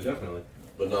 Yeah, definitely.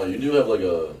 But no, you do have like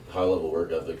a high level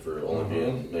work ethic for only Mhm.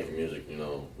 being making music.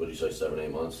 What do you say, 7,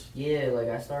 8 months? Yeah, like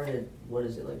I started. What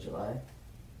is it like July?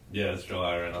 Yeah, it's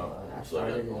July right now. I It's like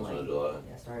started in almost like in July.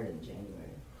 yeah, I started in January.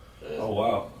 Yeah. Oh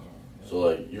wow. Yeah. So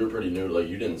like you were pretty new. Like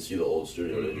you didn't see the old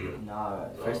studio, did Mm-hmm. you? Nah,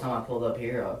 first time I pulled up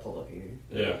here, I pulled up here.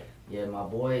 Yeah. Yeah, my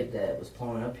boy that was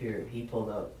pulling up here, he pulled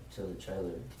up to the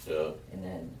trailer, Yeah. and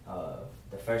then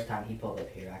the first time he pulled up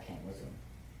here, I came with him,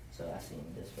 so I seen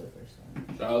this for the first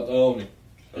time. Shout out to Omi.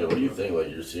 Yeah. What do you think? Like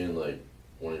you're seeing like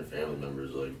one of your family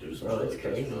members like do some Bro, shit it's like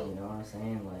crazy, this. you know what I'm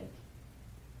saying? Like,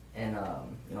 and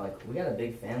like we got a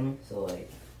big family, so like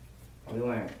we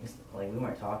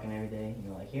weren't talking every day,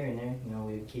 like here and there,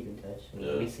 we would keep in touch.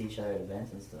 Yeah. We'd see each other at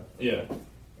events and stuff. Yeah.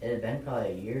 It had been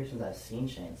probably a year since I've seen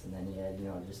Chance, and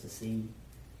then just to see,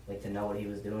 like to know what he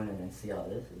was doing, and then see all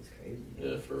this, it was crazy.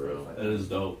 Yeah, for real. That is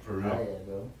dope for Oh real. yeah,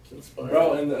 bro. It's inspiring.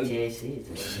 Bro, and TAC.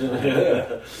 It's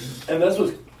yeah, and that's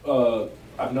what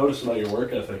I've noticed about your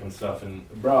work ethic and stuff. And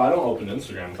bro, I don't open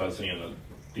Instagram without seeing a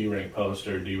D-rank post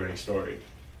or a D-rank story.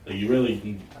 Like you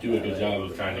really do a good job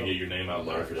of trying to get your name out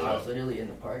there. Marketing. I was literally in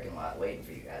the parking lot waiting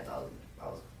for you guys. I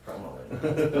was promoting.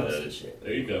 Yeah. Shit.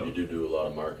 There you go. You do a lot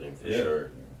of marketing for Yeah.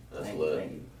 sure. That's Thank lit.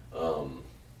 you.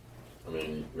 I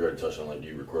mean, we already touched on like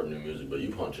you record new music, but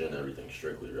you punch in everything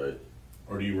strictly, right?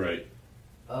 Or do you write?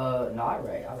 No, I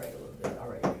write a little bit. I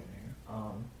write here and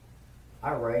there.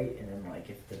 I write, and then like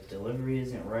if the delivery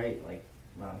isn't right, like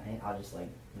when I'm I'll just like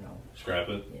Scrap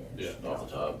it? yeah, Yeah. Off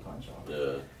the top. punch off.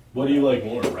 Yeah. What do you like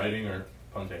more, writing or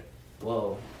punting?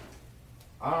 Well,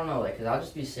 I don't know, like, cause I'll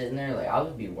just be sitting there, like, I'll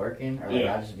just be working, or like,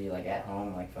 Yeah. I'll just be like at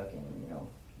home, like, fucking,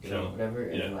 doing Chilling. whatever,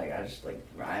 and then Yeah. like I just like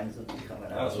rhymes will be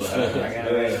coming out. That's what I happens.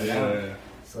 gotta write them down. Yeah.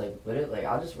 It's like, but it like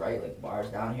I'll just write like bars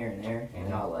down here and there, and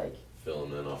then I'll like Fill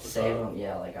them in off the save top. them.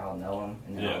 Yeah, like I'll know them,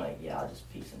 and then Yeah. I'll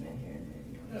just piece them in here and there.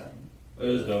 You know what Yeah. I'm saying? That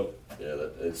is dope.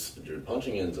 Yeah, dude,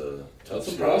 punching in's a tough It's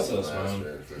a skill process, to man.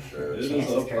 master, for sure. It Chance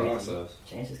is a is crazy. process.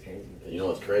 Chance is crazy. You know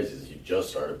what's crazy is he just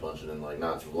started punching in like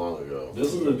not too long ago.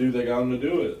 This is the dude that got him to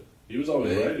do it. He was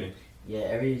always Yeah. writing.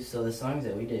 Yeah, so the songs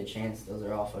that we did, Chance, those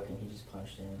are all fucking. He just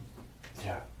punched in.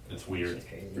 Yeah. It's It's weird. just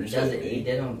crazy. You're He does saying it. He me?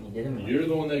 did them. He did them. You're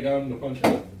the one that got him to punch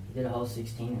in. He did a whole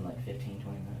 16 in like 15,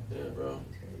 20 minutes. Yeah, bro.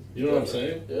 It's crazy. You know what I'm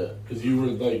saying? Yeah. Because you were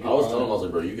like, I was telling him, I was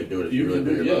like, bro, you could do it if you, you really can put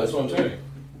do. your Yeah, mind that's what I'm to it. saying.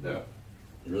 Yeah.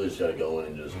 You really just gotta go in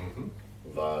and just Mhm.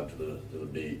 vibe to the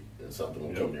beat, and something will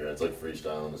Yep. come to your head. It's like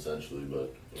freestyling essentially,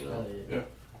 but you know. Hell yeah.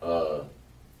 Yeah.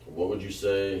 What would you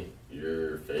say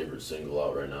your favorite single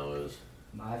out right now is?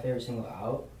 My favorite single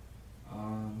out.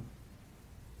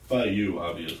 By you,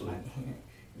 obviously.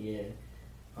 Yeah.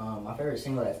 My favorite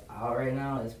single that's out right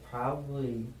now is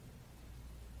probably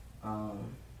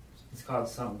it's called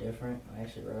Something Different. I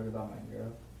actually wrote it about my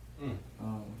girl.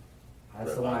 Mm. That's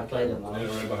Right the one I behind the play the camera. most.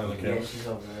 Yeah, right behind the camera. Yeah, she's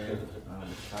over there.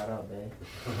 Shout out, babe.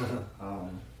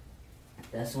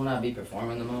 That's the one I'd be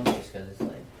performing the most just because it's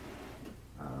like,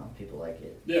 I don't know, people like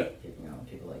it. Yeah.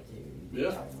 People like to hear you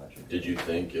Yeah. talking about your Did you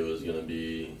think it was gonna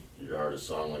be your hardest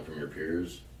song, like from your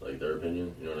peers, like their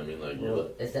opinion? You know what I mean? Like, you're Well,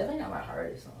 like, it's definitely not my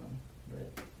hardest song,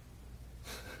 but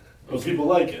But people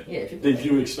like it. yeah. People Did like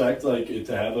you expect like it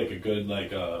to have like a good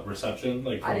like reception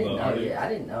like from I didn't the know. audience? Yeah, I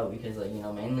didn't know because like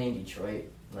mainly in Detroit,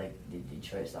 like the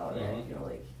Detroit style rap, Mhm.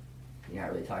 like you're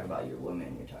not really talking about your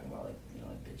woman. You're talking about like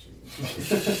like bitches. And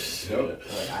stuff. Yep.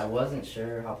 So, like I wasn't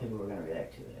sure how people were gonna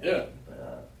react to it. Yeah.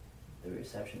 But the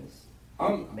reception is.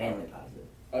 I'm Mainly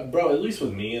positive. Bro, at least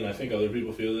with me, and I think other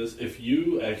people feel this, if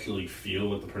you actually feel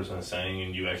what the person is saying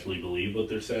and you actually believe what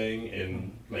they're saying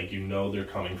and, like, you know they're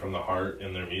coming from the heart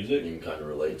in their music, You can kind of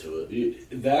relate to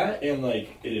it. that and,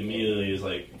 like, it immediately is,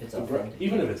 like, If it's authentic.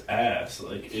 even if it's ass,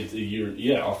 like,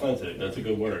 authentic, that's a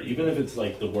good word. Even if it's,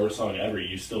 like, the worst song ever,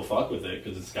 you still fuck with it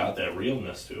because it's got that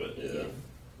realness to it.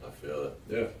 Yeah, I feel it.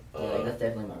 Yeah, Yeah, like, that's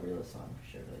definitely my realest song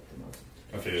for sure. Like the most.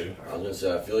 I feel you. I was gonna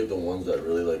say, I feel like the ones that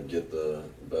really like get the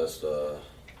best,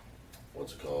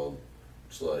 what's it called?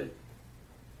 It's like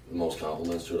the most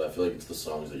compliments to it. I feel like it's the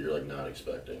songs that you're like not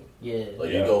expecting. Yeah.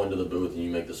 Like Yeah. you go into the booth and you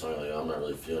make the song like I'm not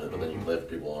really feeling it, but then you play it for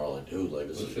people and they're all like, dude, like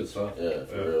this That's is good stuff. yeah,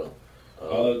 for Yeah. real.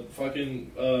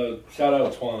 Shout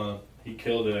out Twana. He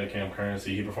killed it at Camp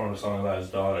Currency. He performed a song about his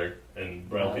daughter, and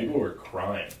bro, Wow. people were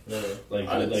crying. Really? Like,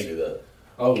 I didn't like, see that.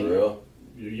 oh, For real?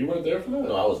 You weren't there for that?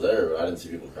 No, I was there, but I didn't see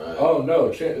people crying. Oh no,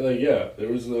 like yeah, there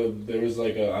was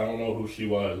like a, I don't know who she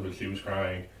was, but she was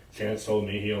crying. Chance told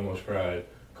me he almost cried.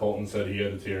 Colton said he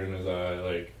had a tear in his eye.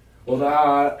 Like, well,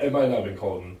 nah, it might not have been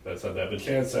Colton that said that, but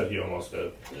Chance said he almost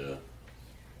did. Yeah.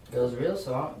 Those real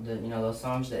songs, those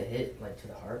songs that hit like to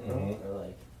the heart, bro, Mhm. are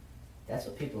like that's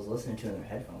what people's listening to in their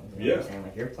headphones. You know what I'm saying?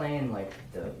 Like you're playing like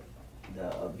the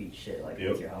upbeat shit like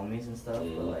Yep. with your homies and stuff, but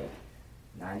Mhm. like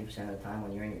 90% of the time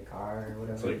when you're in your car or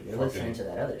whatever, It's like you're fucking listening to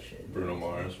that other shit. Bruno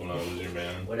Mars, When I Was Your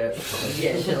Man. Whatever.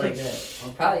 Yeah, shit like that.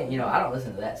 I'm probably, I don't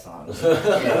listen to that song.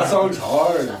 That song's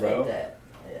hard, Stuff bro. Like that.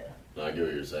 Yeah. No, I get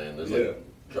what you're saying. There's Yeah. like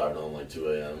driving home like 2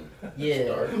 a.m. Yeah. It's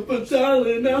dark. But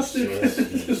darling, now Just-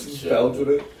 just belted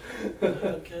it.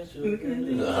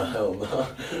 No, hell no.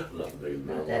 I'm not the biggest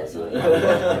Bruno That Mars song.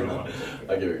 fan.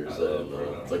 I get what you're I love saying,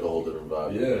 Bruno. though. It's like a whole different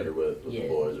vibe Yeah. when you're with Yeah. the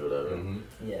boys or whatever. Mhm.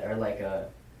 Yeah, or like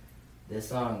this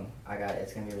song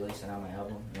it's gonna be released on my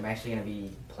album. I'm actually gonna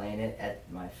be playing it at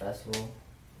my festival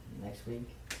next week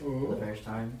for the first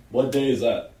time. What day is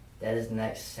that? That is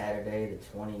next Saturday,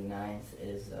 the 29th.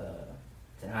 Is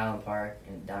it's in Highland Park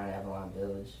and down in Avalon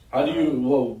Village. How do you?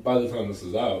 Well, by the time this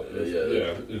is out, Yeah,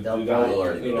 it They'll probably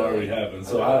already done. happened.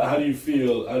 So Okay. how do you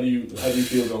feel? How do you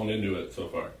feel going into it so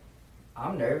far?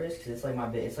 I'm nervous because it's like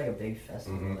it's like a big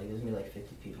festival. Mhm. Like there's gonna be like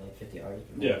 50 people, like 50 artists.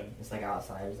 Yeah. It's like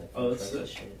outside. It's like Oh, food that's trucks and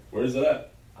sick. shit. Where is it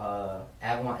at?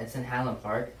 Avalon. It's in Highland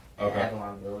Park. Okay.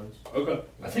 Avalon Village. Okay.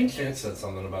 I think Chance said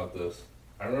something about this.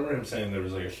 I remember him saying there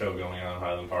was like a show going on in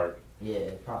Highland Park. Yeah,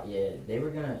 yeah. They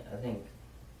were gonna. I think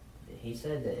he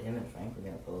said that him and Frank were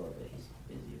gonna pull up, but he's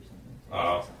busy or something.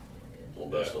 Oh. Well,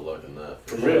 best of luck in that.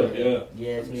 For real, yeah.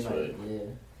 Yeah, it's gonna be Sweet.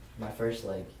 my first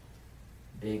like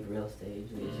big real stage.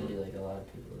 We usually do like a lot of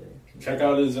people there. Check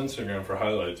out his Instagram for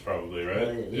highlights, probably,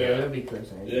 right? Yeah, there'll be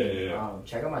clips and everything. Yeah.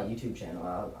 Check out my YouTube channel.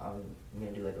 I'm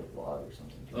gonna do like a vlog or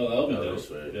something. Oh, that'll be That'd be dope.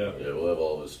 sweet. Yeah. Yeah, we'll have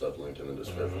all of his stuff linked in the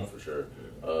description Mhm. for sure.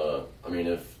 I mean,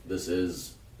 if this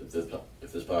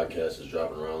podcast is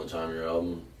dropping around the time of your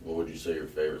album, what would you say your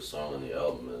favorite song on the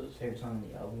album is? Favorite song on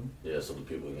the album? Yeah, so the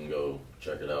people can go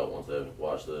check it out once they've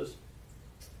watched this.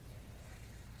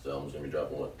 This album's gonna be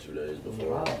dropping, what, 2 days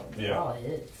before? Wow, they're Yeah. all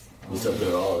hits. You said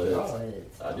they're all They're hits. all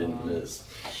hits. I didn't miss.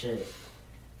 Shit.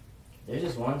 There's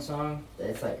just one song that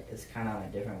it's kind of on a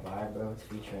different vibe, bro. It's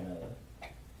featuring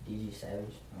DG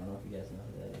Savage. I don't know if you guys know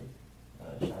who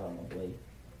that is. Shout out my boy.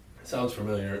 Sounds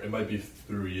familiar. It might be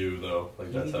through you though.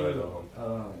 Like that's how I know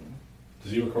him.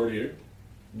 Does he record here?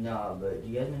 No, but do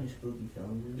you guys know who Spooky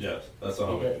Films is? Yes, that's a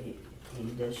He homie. does, he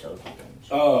does shows with them.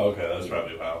 Oh, okay, that's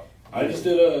probably how. I just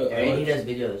did And he a. does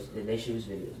videos. They shoot his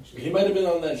videos and shit. He might have been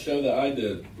on that show that I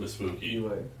did with He Spooky.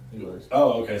 was.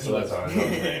 Oh, okay, so that's how I know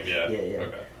his name. Yeah. Yeah, yeah.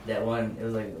 Okay. That one, it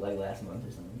was like last month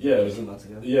or something. Yeah, it was 2 months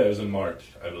ago. Yeah, it was in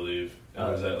March, I believe. It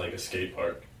Oh. was at like a skate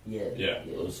park. Yeah. Yeah.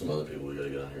 There's some other people we gotta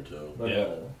get on here too. But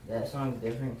Yeah. that song's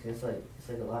different because it's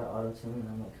like a lot of auto tune and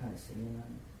I'm like kind of singing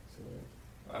on it. So like,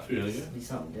 I feel you. be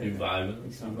something You different. vibing? Be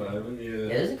You something vibing? Yeah, Yeah.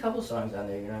 there's a couple songs on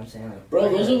there. You know what I'm saying? Like, Bro, I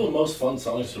those got- are the most fun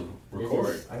songs to there's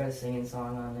record. I got a singing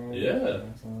song on there. Yeah. You know what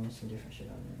I'm saying? There's some different shit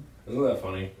on there. Isn't that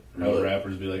funny? How Really?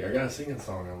 rappers be like, I got a singing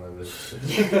song on my list.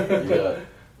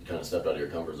 You kind of stepped out of your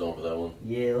comfort zone for that one.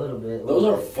 Yeah, a little bit. Those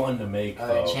are fun to make,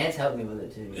 though. Chance helped me with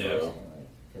it too. Yeah.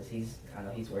 Because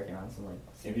he's working on some like.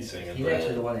 He be singing, He's bro.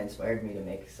 actually the one that inspired me to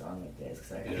make a song like this.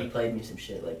 Cause he Yeah. played me some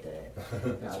shit like that.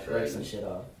 And I That's worked some crazy. shit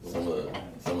off. Some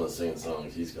of the singing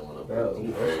songs he's coming up Bro, with. he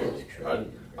is crazy. was crazy.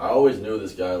 I always knew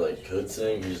this guy like could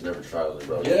sing. He just never tried it,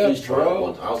 bro. Yeah, Please try bro. it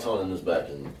one time. I was telling him this back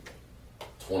in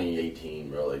 2018,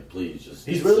 bro. Like, please just.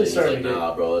 He's really sing. starting He's to like, get-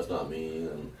 nah, bro, that's not me.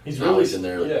 And He's now really he's in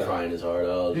there like yeah. crying his heart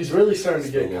out. He's really starting to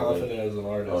Still get moving. confident as an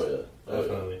artist. Oh yeah,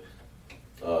 Definitely.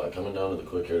 Coming down to the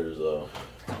quick hitters though.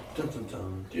 Dun, dun,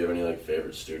 dun. Do you have any like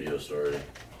favorite studio story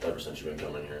ever since you've been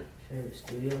coming here? Favorite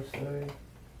studio story?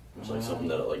 It's like something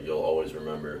that like you'll always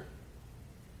remember.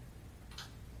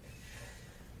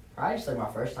 Probably just like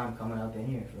my first time coming up in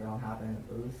here for hopping in the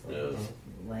booth, like Yeah. just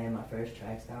laying my first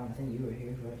tracks down. I think you were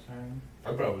here first time.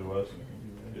 I probably was. I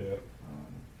think you were. Yeah.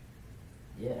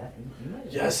 Yeah, I think you might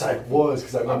have. Yes, I was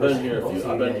because I I've remember. been here a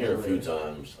few. I've been here a few Yeah.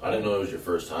 times. I didn't know it was your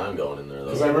first time going in there though.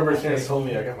 Because I remember Chance told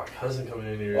me I got my cousin coming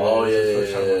in here. Oh It's his yeah,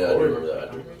 first time I do recording. remember that.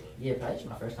 I do remember that. Yeah, probably just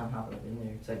my first time hopping up in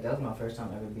there. It's like that was my first time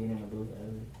ever being in a booth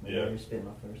ever. Like, Yeah. ever spit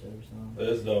my first ever song. That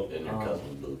is dope. In your Um,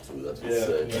 cousin's booth too. That's yeah. what's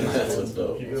sick. Yeah, That's what's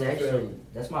dope. Keep It's it actually up.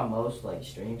 that's my most like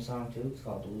streamed song too. It's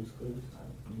called Blues Clues.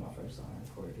 It was my first song I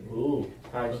recorded here. Ooh,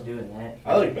 Probably just doing that.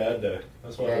 I like Bad Day.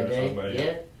 That's my Bad favorite Day. song by you.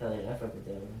 Yeah, hell yeah, I fuck with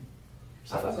that one.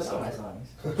 I fuck with all my songs.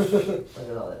 Fuck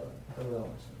with all that one. I fuck with all my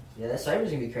songs. Yeah, that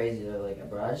cyber's gonna be crazy though. Like,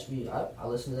 bro, I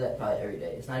listen to that probably every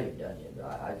day. It's not even done yet, but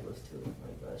I just listen to it.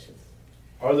 Like, bro, it's just.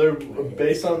 Are there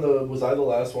based on the was I the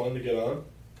last one to get on?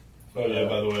 Oh yeah,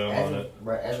 by the way, I'm as on of, it.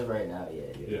 Right, as of right now, yeah,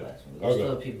 you're Yeah. the last one. There's Okay.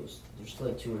 still people. There's still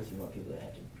like 2 or 3 more people that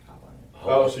have to hop on it.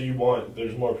 Oh, so you want?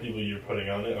 There's more people you're putting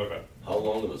on it. Okay. How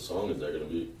long of a song is that gonna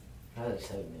be? Probably like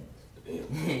 7 minutes.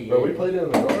 Damn. Yeah. Bro, we played it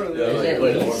in the car. Yeah, There's like at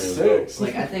played it least for me as well. 6.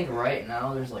 Like I think right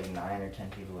now there's like 9 or 10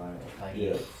 people on it. Probably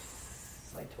Yeah.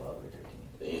 It's like 12 or 13.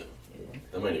 Damn. Yeah.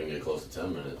 That might even get close to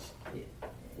 10 minutes.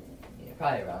 Yeah,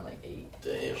 probably around like 8.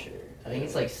 Damn. For sure. I think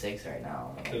it's like 6 right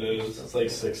now. It is. It's like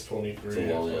 6:23. It's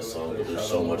a long ass song, but there's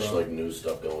so much like new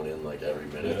stuff going in like every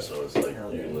minute, Yeah. so it's like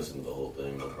Hell you yeah. can listen to the whole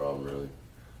thing, no problem really.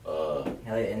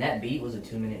 Hell yeah, and that beat was a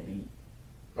 2-minute beat.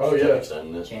 Oh yeah.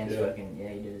 Extending it. Chance Yeah. fucking, yeah,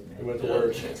 he did his He man. went to Yeah,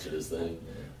 work. Chance did his thing.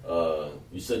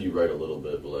 You said you write a little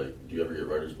bit, but like, do you ever get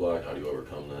writer's block? How do you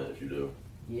overcome that if you do?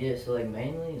 Yeah, so like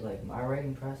mainly like my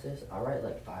writing process, I write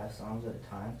like 5 songs at a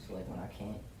time. So like when I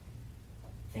can't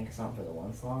think of something for the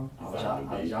one song, You I'll, find a new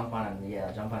I'll beat. jump on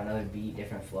I'll jump on another beat,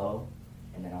 different flow,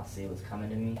 and then I'll see what's coming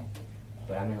to me.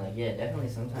 But I mean like yeah, definitely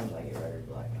sometimes I get writer's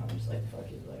block and I'm just like fuck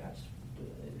it, like I just do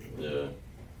it later.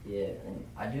 Yeah, Yeah, and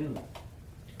I do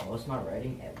most of my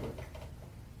writing at work.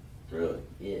 really.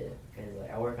 Yeah, cause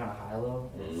like I work on a high-low,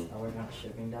 and Mhm. I work on a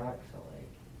shipping dock, so like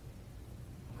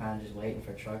I'm kind of just waiting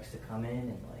for trucks to come in,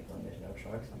 and like when there's no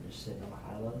trucks, I'm just sitting on my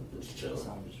high-low. Just chilling.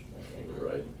 So I'm just like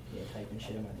Right. yeah, typing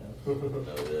shit in my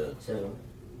notes. Oh yeah. So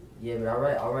yeah, but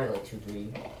I'll write like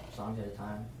 2-3 songs at a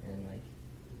time, and like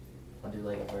I'll do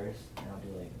like a verse, and I'll do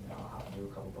like I'll do a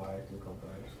couple bars,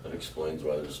 That explains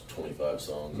why there's 25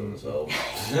 songs on this Mhm. album.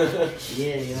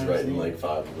 Yeah, you He's know what I'm writing saying? like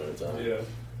 5 at a time. Yeah.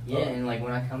 Yeah, and like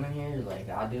when I come in here, like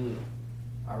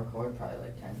I record probably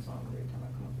like 10 songs every time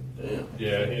I come up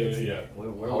here. Damn. Yeah. We're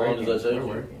How long working, does that take we're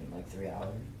you? working like 3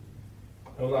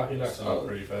 hours. He knocks it out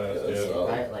pretty fast. Yeah, that's Yeah.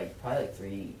 solid. Probably like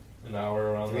 3 An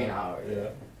hour around an that. hour. Yeah.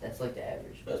 That's like the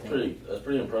average. I That's think.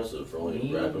 pretty impressive for only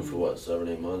Me- rapping for what,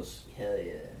 7-8 months? Hell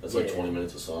yeah. That's yeah. like 20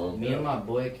 minutes a song. Me and my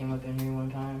boy came up in here one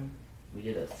time. We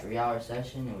did a 3-hour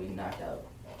session and we knocked out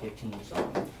 15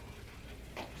 songs.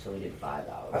 So we did 5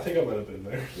 hours. I think I might have been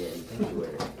there. Yeah, you think we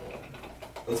were.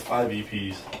 That's 5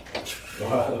 EPs.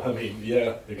 Wow. I mean,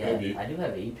 yeah, it Yeah, could be. I do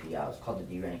have an EP out. It's called the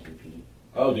D-Rank EP.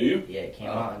 Oh, do you? Yeah, it came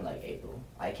Oh. out in like April.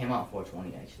 It came out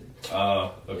 420 actually.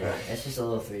 Oh, okay. Yeah, it's just a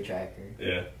little 3-tracker.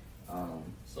 Yeah.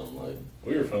 Something like,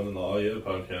 We were filming the All Yeah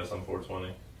podcast on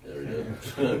 420. yeah, we did.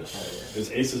 Hell It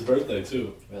was Ace's birthday,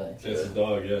 too. yeah. Really? Chance's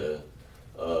dog, yeah.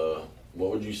 Yeah.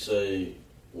 What would you say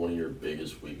one of your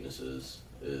biggest weaknesses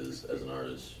is as an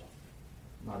artist?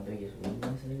 My biggest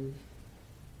weakness is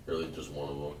Really, just one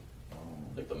of them. um,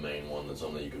 Like the main one that's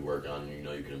something that you could work on and you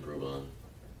know you can improve on.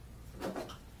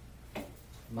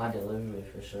 my delivery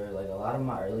for sure. Like a lot of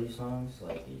my early songs,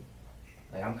 like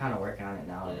I'm kind of working on it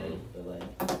now already, but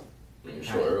like I mean, you're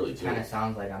so early too. kind of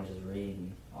sounds like I'm just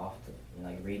reading off the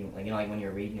like reading like like when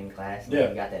you're reading in class, and Yeah.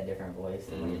 you got that different voice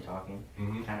than when Mhm. you're talking.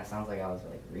 Mm-hmm. Kind of sounds like I was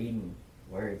like reading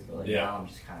words, but like Yeah. now I'm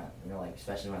just kind of like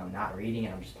especially when I'm not reading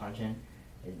and I'm just punching,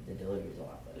 the delivery's a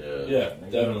lot better. Yeah. Yeah,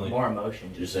 Like, definitely. more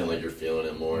emotion. You're saying like you're feeling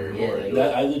it more. You're Yeah, more like into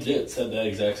That, it. I legit said that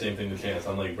exact same thing to Chance.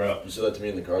 I'm like, bro, You said that to me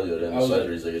in the car the other day on I the was side. like-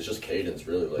 He's like, it's just cadence,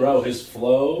 really. Like, bro, his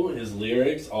flow, his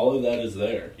lyrics, all of that is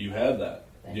there. You have that.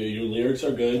 Thank Your lyrics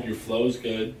are good. Your flow's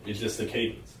good. It's just the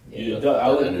cadence. Yeah.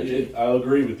 I'll That energy.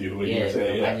 agree with you what you yeah, were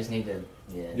saying. bro, Yeah. I just need to.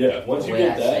 Yeah. Yeah, once The you way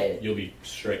get I say that, it. you'll be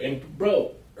straight. And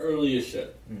bro, early as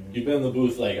shit. Mhm. You've been in the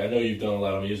booth like I know you've done a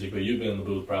lot of music, but you've been in the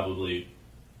booth probably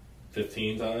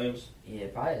 15 times. Yeah,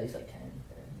 probably at least like 10.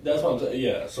 That's what I'm saying.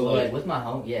 Yeah, so Well, like with my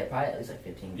home, yeah, probably at least like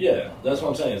 15. yeah, that's what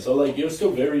I'm saying. So like you're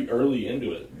still very early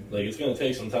into it. Mhm. Like it's gonna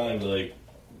take some time to like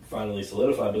finally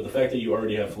solidify. But the fact that you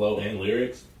already have flow and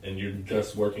lyrics and you're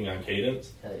just working on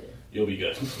cadence, Hell yeah. you'll be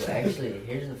good. So actually,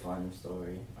 here's a fun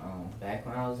story. Back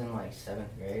when I was in like 7th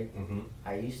grade, hmm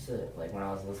I used to like when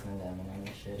I was listening to Eminem and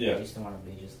shit. Yeah. I used to want to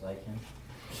be just like him.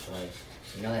 It's like,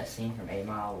 you know that scene from 8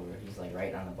 Mile where he's like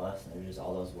writing on the bus and there's just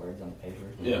all those words on the paper?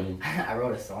 Yeah. I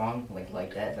wrote a song like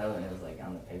that though, and it was like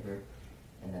on the paper.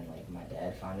 And then like my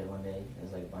dad found it one day. It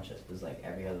was like a bunch of, it was like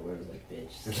every other word was like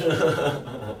bitch,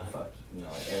 fuck, you know,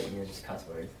 like just cuss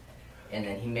words. And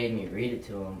then he made me read it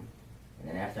to him. And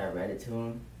then after I read it to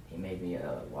him, he made me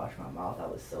wash my mouth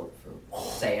out with soap for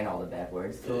saying all the bad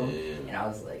words to him. And I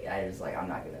was like, I'm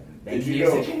not gonna make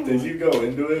music anymore. Did you go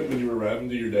into it when you were rapping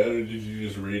to your dad, or did you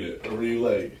just read it, or were you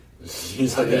like?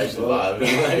 He's like actually vibing.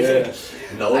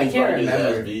 Yeah. No, I can't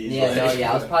remember. Yeah, like, no,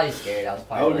 yeah, I was probably scared. I was I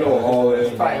probably. would go all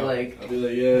in. Probably like. I'd be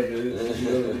like, yeah,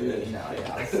 bitch. No,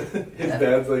 yeah. His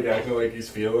dad's like acting like he's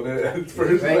feeling it at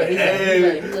first. Right, Like, he's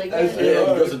hey, like, that's yeah, he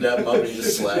hard. goes to dap him up and he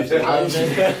just slaps him. I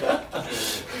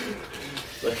was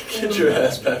Like, get your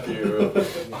ass back in your room.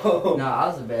 No, I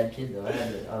was a bad kid though.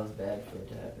 I was bad for it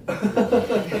to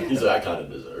happen. He's like, I kind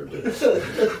of deserved it.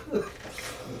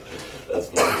 That's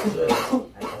funny.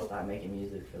 I stopped making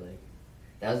music for like.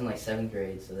 That was in like 7th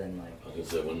grade. So then like. I was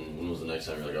gonna say, when was the next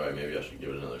time you're like, all right, maybe I should give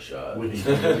it another shot? Would he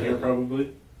come in here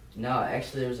probably? No,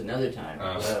 actually there was another time.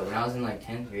 Oh. When I was in like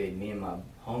 10th grade, me and my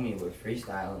homie were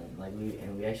freestyling. Like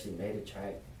we actually made a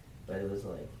track, but it was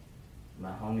like. My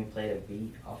homie played a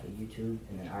beat off of YouTube,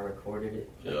 and then I recorded it,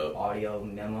 like, Yep. audio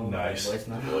memo, Nice. like voice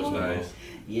memo. Voice memo. Nice.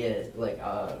 Yeah, like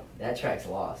that track's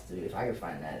lost, dude. If I could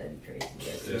find that, that'd be crazy.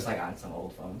 It's just like on some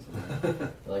old phone somewhere.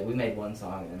 But, like we made one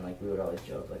song, and then like we would always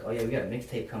joke, like, oh yeah, we got a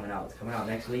mixtape coming out. It's coming out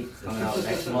next week. It's coming out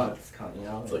next month. It's coming, you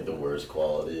know. It's like the worst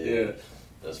quality. Yeah.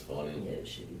 That's funny. Yeah, it was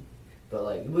shitty. But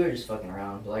like we were just fucking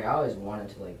around. But like I always wanted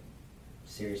to like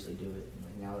seriously do it. And,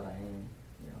 like now that I am,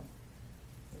 you know,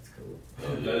 it's cool.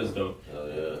 Hell yeah. That is dope. Hell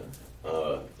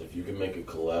yeah. If you could make a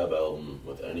collab album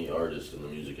with any artist in the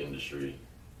music industry,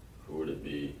 who would it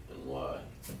be and why?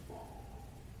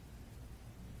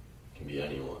 Can be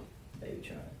anyone.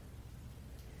 Babytron.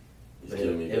 He's But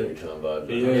giving me it would- Babytron vibes.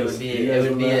 Yeah. It Yes, would be you it guys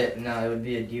would on be that? it would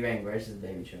be a D-Rank versus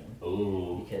Babytron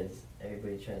Ooh. because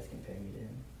everybody tries to compare me to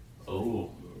him. Ooh.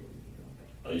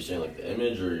 Are you saying like the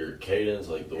image or your cadence,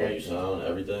 like the way you Everything. sound,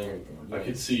 everything? I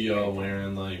could see y'all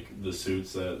wearing like the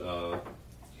suits that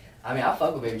I mean, I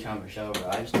fuck with Babytron for sure, bro.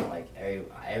 I just don't like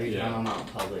every Yeah. time I'm out in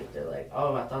public, they're like,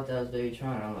 "Oh, I thought that was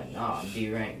Babytron." And I'm like, "Nah, I'm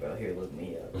D-Rank, bro. Here, look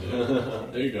me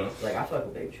up." there you go. Like I fuck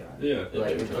with Babytron. Yeah. Yeah,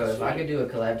 Like, Babytron's bro, if I sweet. could do a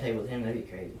collab tape with him, that'd be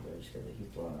crazy, bro. Just because like, he's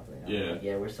blowing up right now. Yeah. Like,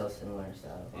 yeah, we're so similar in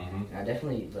style. Mhm. And I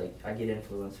definitely like I get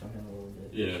influence from him a little bit.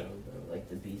 for Yeah. sure, bro. Like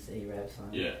the beats that he raps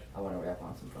on. Yeah. I want to rap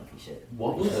on some funky shit.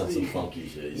 What He's was on some the funky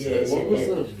shit. He Yeah, says. What was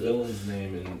yeah. the villain's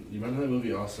name in? You remember that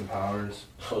movie Austin Powers?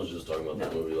 I was just talking about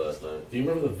that movie last night. Do you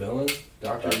remember the villain,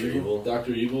 Doctor Dr. Evil? Evil.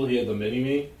 Doctor Evil. He had the mini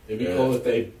me. It'd be Yeah. cool if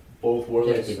they both wore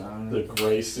like Yes, the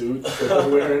gray suits that they're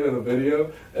wearing in the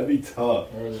video. That'd be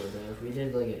tough. Hell yeah,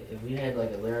 bro. If we had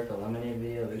like a lyrical lemonade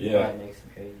video, we could Yeah. probably make some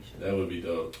crazy shit. That would be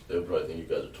dope. They would probably think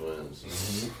you guys are twins.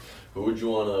 Mm-hmm. Who would you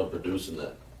want to produce in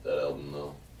that album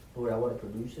though? Who would I want to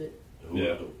produce it? Who,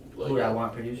 Yeah. Like, Who would I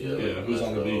want producing Yeah, it? Yeah, like who's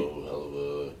on the Metro, beat?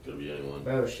 Helluva, could be anyone.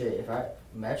 Bro, shit. If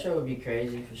Metro would be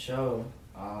crazy for sure.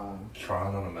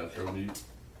 Tron on a Metro beat.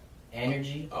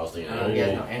 Energy. I was thinking You energy.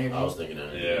 guys know Energy? I was thinking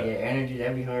energy. Yeah. Yeah, Energy.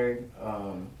 That'd be hard.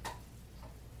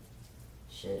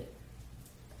 Shit.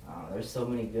 There's so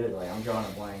many good. Like I'm drawing a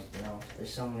blank. You know,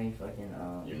 there's so many fucking.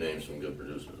 You named some good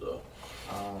producers though.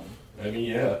 I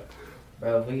mean, yeah.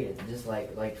 Bro, if we get just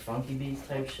like funky beats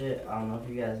type shit. I don't know if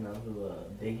you guys know who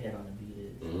Big Head on the Beat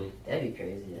is. Mm-hmm. That'd be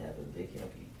crazy to have a Big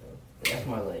Head beat though. But that's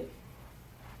more like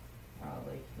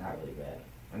not really rap.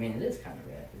 I mean, it is kind of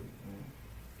rap.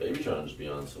 Baby trying to just be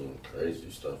on some crazy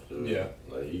stuff, dude. Yeah.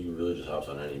 Like he really just hops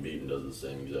on any beat and does the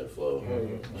same exact flow. Hell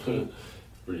yeah. It's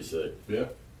pretty sick. Yeah.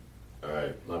 All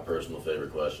right, my personal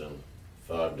favorite question: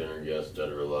 5 dinner guests, dead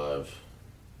or alive.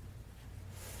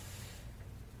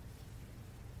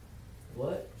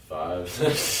 What?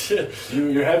 5.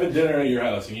 You're having dinner at your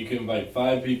house, and you can invite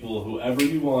 5 people, whoever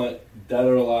you want, dead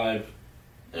or alive.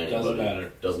 Anybody. Doesn't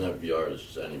matter. Doesn't have to be artists,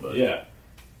 just anybody. Yeah.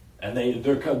 And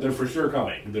they're for sure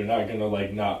coming. They're not gonna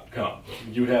like not come.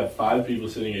 You have 5 people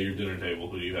sitting at your dinner table.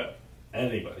 Who do you have?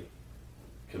 Anybody.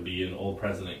 Could be an old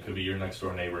president. Could be your next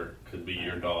door neighbor. Could be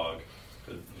your dog.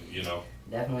 Could, you know.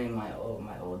 Definitely my old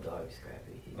dog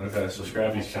Scrappy. Okay, so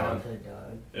Scrappy's my coming. childhood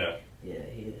dog. Yeah. Yeah,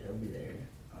 he'll be there.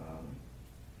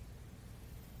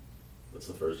 That's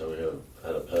the first time we have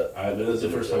had a pet. That is the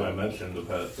first time I mentioned the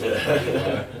pet. So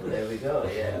Yeah. There we go.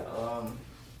 Yeah.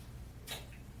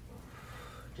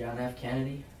 John F.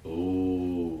 Kennedy.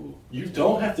 Ooh. You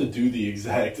don't have to do the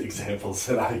exact examples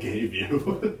that I gave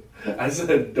you. I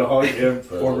said dog and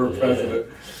former Yeah. president.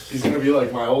 He's gonna be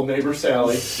like my old neighbor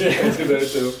Sally. That's who that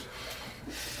too.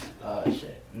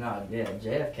 Shit. No, yeah,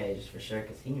 JFK just for sure,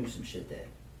 cause he knew some shit that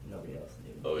nobody else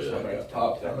knew. Oh, yeah. So I'd like to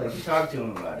Pop talk. I'd that. like to talk to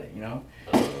him about it. You know.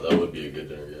 I don't know, that would be a good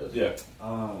dinner, yes. Yeah.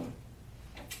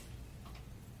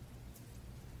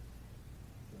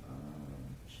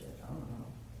 Shit. I don't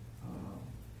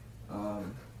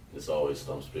know. This always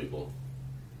stumps people.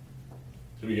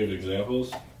 Should we give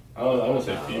examples? I would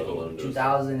say Nah, people. let 'em do it.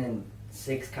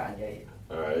 2006 Kanye.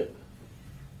 Alright.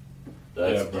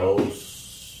 That's Yeah, bro. post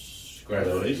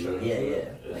Graduation. Yeah, yeah.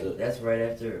 Is Like it? that's right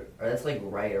after, or that's like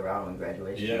right around when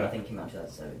graduation. Yeah. I think came out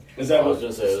 2007. Is I that was what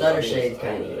gonna say Stutter I think Shades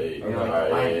it's- I think Kanye. it's You know, eight. like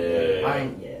Alright, mine, yeah, yeah, yeah.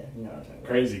 mine, yeah. You know what I'm talking about.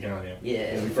 crazy Kanye?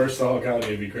 Yeah. When we first saw Kanye,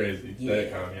 it'd be crazy. Yeah.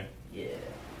 That Kanye. Yeah.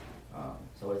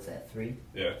 So what's that? 3?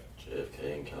 Yeah.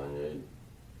 JFK and Kanye,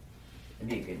 It'd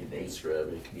be a good debate.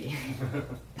 Scrappy. Yeah.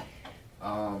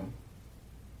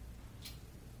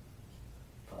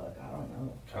 Fuck, I don't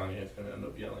know. Kanye's gonna end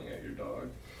up yelling at your dog.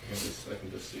 I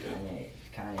can just see it.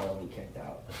 Kanye will be kicked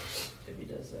out if he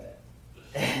does that.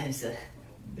 He said,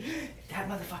 that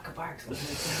motherfucker barks.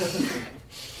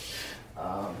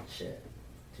 Shit.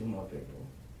 2 more people.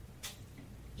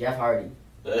 Jeff Hardy.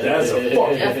 That's a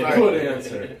fucking Jeff Hardy. good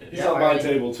answer. He's Jeff on my Hardy.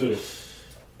 table too.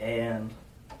 And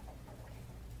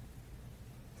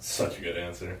Such a good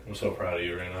answer. I'm so proud of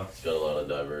you right now. It's got a lot of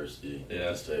diversity Yeah.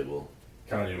 at this table.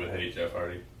 Kanye would hate Jeff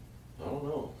Hardy. I don't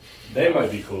know. They might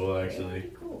be cool that'd actually. be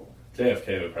cool.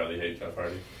 JFK would probably hate Jeff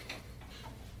Hardy.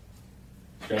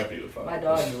 Scrappy would fuck. My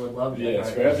dog would love Jeff Yeah,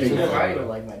 Hardy. Scrappy would Jeff love Hardy that. would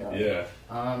like my dog. Yeah.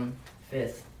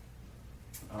 5th.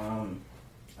 I don't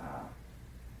know.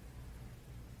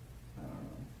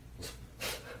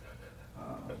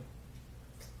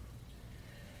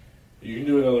 You can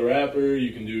do another rapper.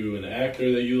 You can do an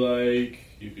actor that you like.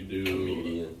 You could do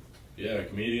Comedian. Yeah, a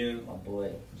comedian. My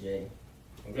boy, Jay.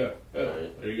 Okay. Yeah.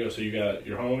 Alright. There you go. So you got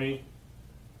your homie,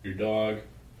 your dog,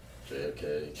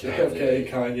 JFK. JFK,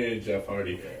 Kanye, and Jeff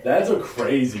Hardy. That's a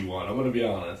crazy one. I'm gonna be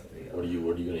honest. There you go. What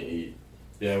are you gonna eat?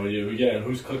 Yeah. And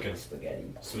who's cooking? Spaghetti.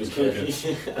 Who's cooking?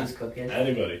 Who's cooking?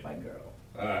 Anybody. My girl.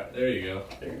 All right. There you go.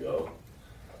 There you go.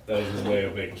 That was his way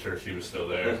of making sure she was still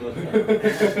there.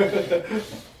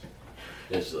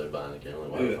 Yeah, she's like behind the camera.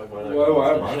 Like, why the fuck am I not Why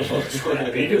going am I upstairs?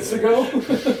 Scrappy gets to go?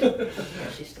 Yeah,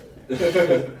 she's still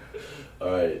there.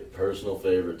 Alright, personal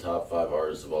favorite top 5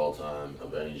 artists of all time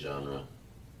of any genre.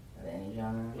 Of any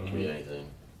genre. It can be anything.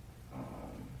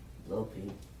 Lil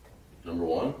Peep. Number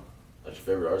 1? That's your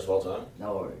favorite artist of all time?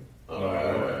 No worry. Oh, All right.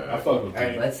 alright. I fuck with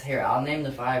Alright, Pete. let's hear. I'll name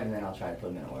the 5 and then I'll try to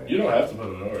put them in order. You don't have to put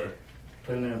them in order.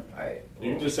 Put them in. Alright.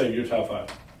 You can just say your top 5.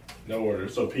 No order.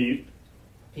 So Pete.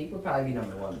 Pete would probably be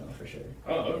number 1 though, for sure.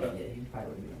 Oh, okay. Yeah, he'd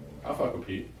probably be number I'll fuck with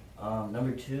Pete. 1.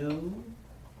 Number 2,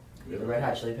 the Red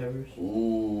Hot Chili Peppers.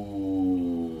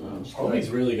 Ooh. Just Homie's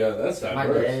really got that's my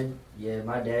diverse. dad, yeah,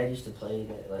 my dad used to play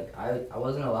that. Like I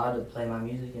wasn't allowed to play my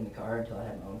music in the car until I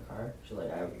had my own car. So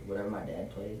like whatever my dad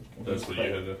played. and he That's what you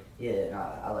played- had to. Yeah, and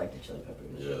I like the Chili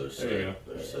Peppers. Yeah, they're There you sick. go.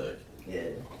 They're sick. Yeah.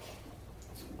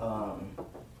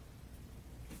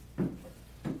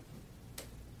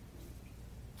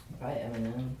 Probably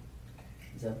Eminem.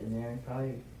 He's up in there.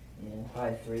 Probably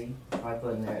 3. Probably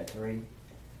put him there at 3.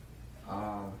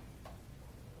 4.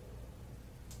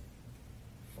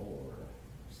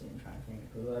 See, I'm trying to think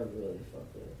who I really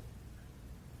fuck with.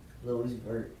 Lil Uzi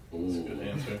Vert. That's a good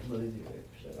answer. Lil Uzi Vert,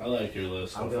 for sure. I like your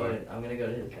list so far. I'm gonna go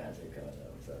to his concert coming up.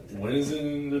 So excited. When is it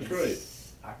in Detroit?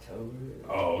 It's October.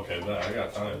 Oh, okay. But I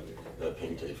got time. That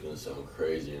pink tape's gonna sound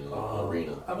crazy in the Oh.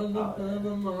 arena. I'm in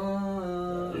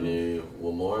Oh, You need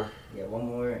one more? Yeah, one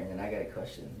more, and then I got a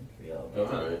question for y'all.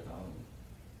 Okay. Alright.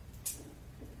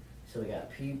 So we got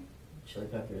Peep, Chili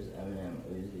Peppers, Eminem,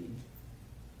 Uzi,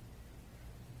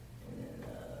 and then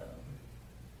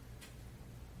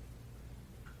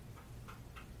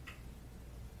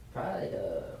probably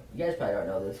you guys probably don't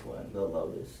know this one, Lil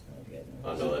Lotus. I don't know if you guys know.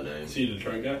 I know that name. Is he a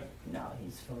Detroit guy? No,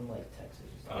 he's from like Texas.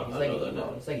 Oh, he's I like know that emo.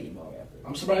 name. He's like an emo rapper.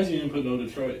 I'm surprised you didn't put no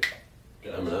Detroit.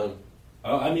 guys. Eminem.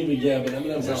 Oh, I mean, but yeah, but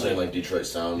Eminem's You're not saying like Detroit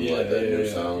sound, yeah, like that yeah, new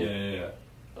yeah, sound? yeah.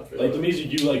 I feel Like the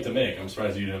music you like to make. I'm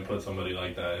surprised you didn't put somebody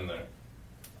like that in there.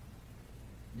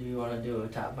 Do you want to do a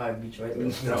top 5 Detroit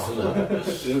list?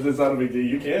 It's not a big deal.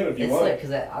 You can if you It's want. like,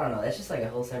 cause I don't know, that's just like a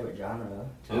whole separate genre.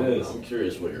 It is. I'm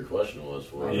curious what your question was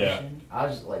for. My Yeah. question, I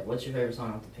was just like, what's your favorite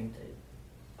song off the Pink Tape?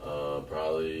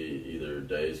 Probably either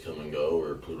Days Come and Go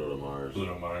or Pluto to Mars.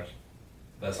 Pluto Mars.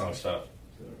 That song's tough.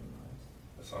 So,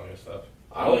 That song is tough.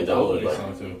 I only downloaded that like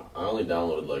song too. I only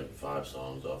downloaded like 5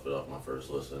 songs off my first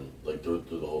listen. Like through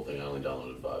the whole thing, I only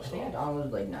downloaded 5 I think I songs.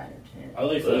 downloaded like 9 or 10. I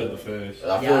like Flood the Fish.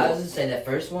 I feel, Yeah, I was gonna say that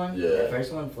first one. Yeah. That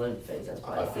first one, Flooded the Face. That's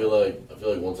probably. I feel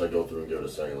like once I go through and give it a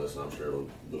second listen, I'm sure it'll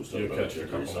boost up You'll another catch 2 a or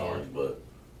 3 couple more. songs.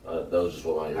 But that was just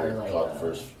what my I ear like, caught the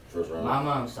first first round. Mama,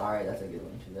 I'm sorry. That's a good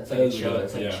one too. That's like That a is chiller. good,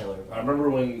 That's like yeah. a chiller. I remember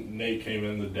when Nate came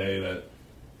in the day that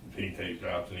Peak Tape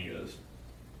dropped, and he goes,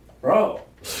 "Bro,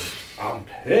 I'm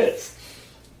pissed."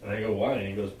 And I go, "Why?" And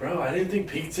he goes, "Bro, I didn't think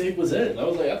Peak Tape was it." And I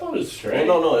was like, "I thought it was straight."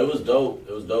 Well, no, it was dope.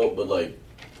 It was dope, but like,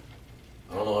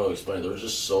 I don't know how to explain it. There was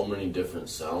just so many different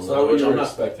sounds, It's not what which you I'm were not,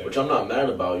 expecting. which I'm not mad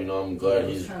about. You know, I'm glad It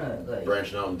was he's kinda like.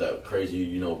 branching out with that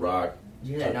crazy, rock. Did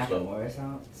you hear that type stuff.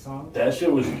 Nakamura song? That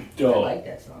shit was I dope. like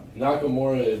that song.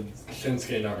 Nakamura,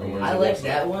 Shinsuke Nakamura. I like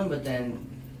that one, but then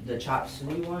the Chop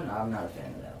Suey one, I'm not a fan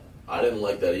of that one. I didn't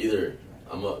like that either.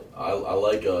 I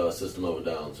like System of a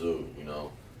Down too. You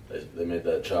know, they made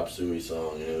that Chop Suey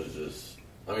song, and it was just.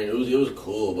 I mean, it was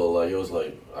cool, but like it was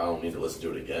like I don't need to listen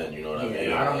to it again. You know what I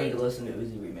mean? I don't Like, need to listen to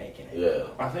Uzi remaking it. Yeah.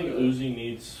 I think Uzi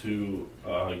needs to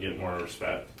get more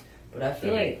respect But I than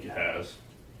feel like, he has.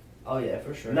 oh yeah,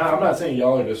 for sure. No, I'm not saying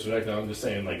y'all are disrespecting. I'm just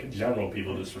saying like in general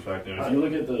people disrespect him. If you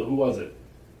look at who was it?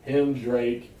 Him,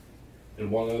 Drake, and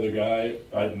one other guy,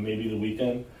 maybe The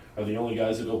Weeknd, are the only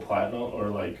guys that go platinum or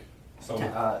like some.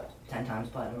 10 times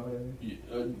platinum or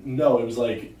whatever. No, it was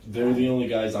like they're the only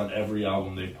guys on every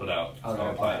album they put out Oh, they're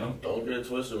on platinum. Don't get it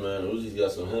twisted, man. Uzi's got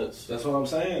some hits. That's what I'm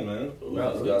saying, man.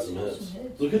 Uzi's got some hits.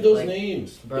 Look at those Like,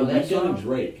 names. bro, The that Weeknd song- and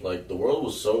Drake. Like the world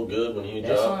was so good when he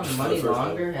That dropped. song, the Money first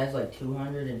Longer, has like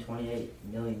 228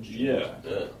 million streams. Yeah. on it.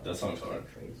 Yeah. That song's hard.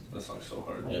 Crazy. That song's so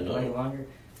hard. Yeah, no. Money Longer.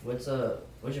 What's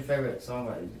your favorite song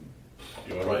by Uzi?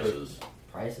 You want to Prices.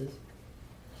 Prices?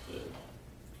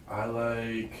 I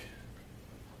like.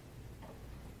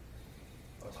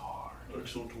 That's hard.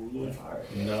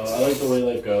 Alright. No, I like The Way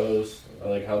Life Goes. I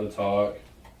like How to Talk.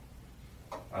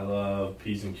 I love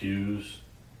P's and Q's.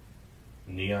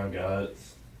 Neon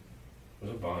Guts.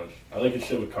 There's a bunch. I like his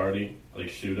shit with Cardi. Like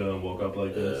Shoota and Woke Up Like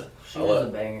Yeah. This. She I was like-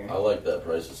 a banger. I like that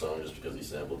Prices song just because he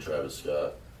sampled Travis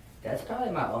Scott. That's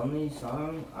probably my only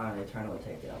song on Eternal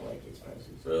Take that I like is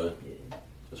Prices. Really? Yeah.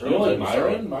 It's You know, like really good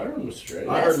Myron? song. Myron was straight.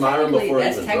 I heard Myron before it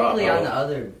That's even technically dropped, on bro. the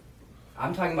other.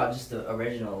 I'm talking about just the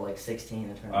original, like 16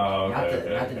 Eternal. Oh, not okay, the, okay,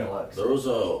 not the okay. deluxe. There was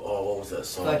what was that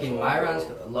song? Fucking called, Myron's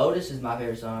bro? Lotus is my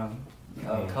favorite song.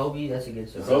 Mhm. Kobe, that's a good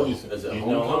song. Kobe's. Is it You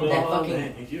Homecoming? know, That fucking-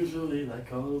 man, usually like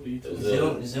Kobe. Is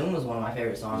Zoom, Zoom was one of my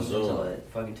favorite songs Zoom. until it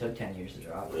fucking took 10 years to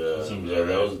drop. Yeah, Zoom's yeah,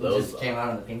 that alright. was It that was. just came out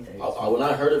on the Pink Tape. When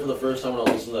I heard it for the first time when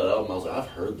I listened to that album, I was like, I've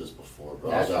heard this before, bro.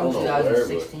 That's I was from like, I don't know where,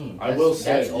 but 2016. I will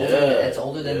say- that's older, Yeah. that's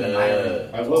older than the Yeah. Myron.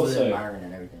 I It's will older say- than Myron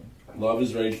and everything. Love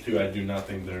is Rage 2. I do not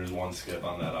think there's one skip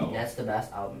on that album. That's the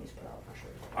best album he's put out for sure.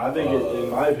 I think, in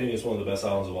my opinion, it's one of the best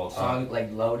albums of all time. Song like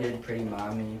Loaded, Pretty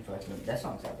Mommy, fucking that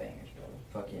song's got bangers,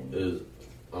 bro. Fucking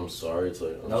I'm sorry. It's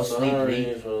like I'm No Sleep sorry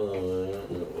Beat. for the.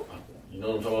 You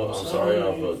know what I'm talking about? I'm sorry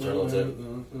off of Eternal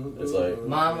Take. It's like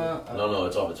Mama. no,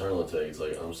 it's off Eternal Take. It's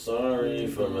like I'm sorry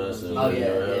for messing Oh, with yeah,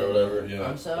 your head yeah. or whatever. Yeah.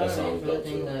 I'm sorry That song's for the dope,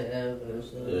 things too. I ever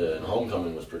said. Yeah, and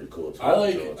Homecoming was pretty cool too. I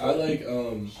like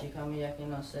She called me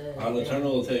acting all sad. on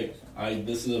Eternal Take.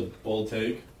 This is a bold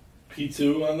take.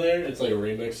 P2 on there. It's like a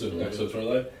remix of Mhm. EXO Tour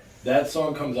Life. That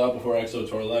song comes out before EXO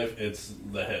Tour Life. It's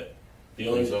the hit. The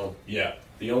only so. yeah.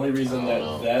 The only reason I that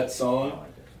don't know. that I song don't like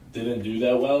that song. didn't do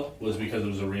that well was because it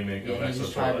was a remake of Yeah, he EXO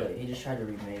just Tour tried Life. to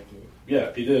remake it.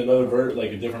 Yeah, he did another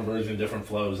like a different version, different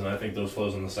flows, and I think those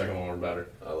flows in the second one were better.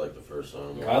 I like the first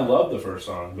song. Yeah. I love the first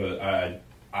song, but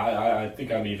I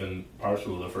think I'm even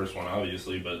partial to the first one,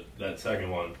 obviously. But that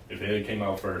second one, if it had came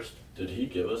out first, Did he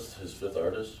give us his fifth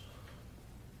artist?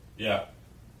 yeah,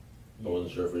 I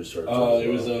wasn't sure if we started. it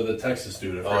was the Texas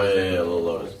dude. Oh yeah, Lil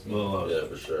Lotus. Lil Lotus. Yeah,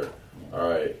 for sure. All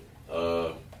right.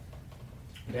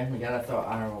 Definitely gotta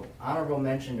throw honorable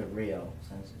mention to Rio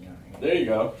since There you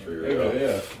go. For There you go.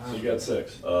 Yeah. So you got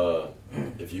 6.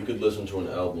 If you could listen to an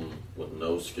album with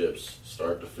no skips,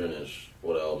 start to finish,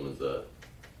 what album is that?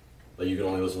 Like you can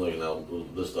only listen to like an album,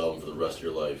 this album for the rest of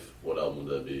your life. What album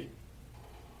would that be?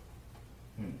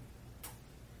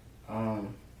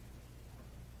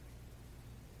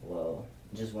 Well,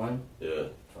 just one. Yeah,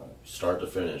 Fuck. start to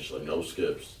finish, like no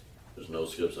skips. There's no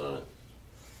skips on it.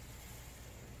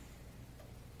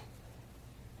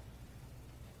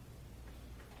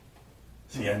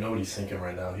 See, I know what he's thinking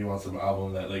right now. He wants an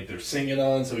album that like they're singing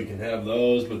on, so he can have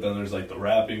those. But then there's like the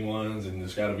rapping ones, and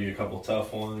there's got to be a couple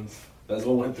tough ones. That's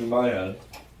what went through my head.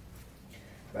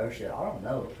 Bro, shit, I don't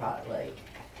know. Probably like,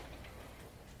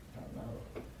 I don't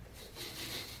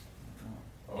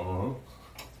know. Uh-huh.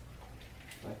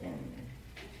 Fucking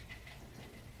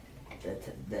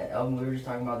that album we were just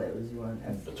talking about, that Uzi one.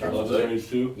 Eternal Love Take? is Rage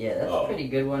 2. Yeah, that's Oh. a pretty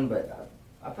good one, but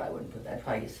I probably wouldn't put that. I'd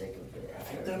probably get sick of it.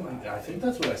 I think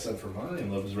that's what I said for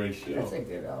mine. Love is Rage 2. That's a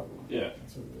good album. Yeah.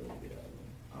 That's a really good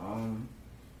album.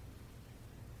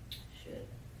 Shit.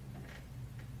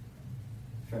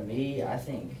 For me, I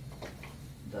think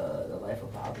The Life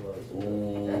of Pablo.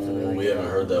 Ooh, That's a really we good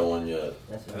haven't heard that album. one yet.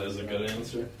 That's That is a good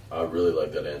answer. I really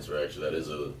like that answer, actually. That is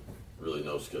a really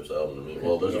no skips album to me.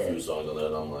 Well, there's a Yeah. few songs on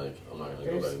that I'm like, I'm not going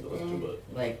to go back and listen to, but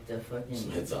like the fucking.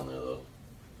 some hits on there, though.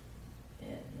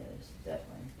 Yeah, it's definitely.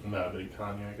 I'm not a big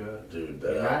Kanye guy. Dude,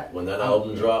 You're not? when that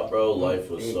album dropped, bro, life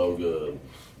was Big. so good.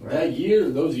 That year,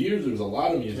 those years, there was a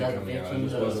lot of music coming out. I 2015,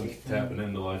 just wasn't. 2016. Tapping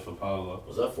into Life of Pablo.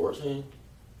 Was that 14?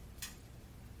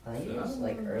 I think it was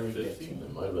like early 15. 15.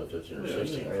 It might have been 15 or Yeah,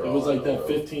 16. for It all was I like know, that bro.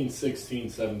 15, 16,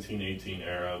 17, 18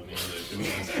 era of music.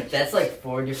 It was- That's like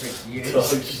 4 different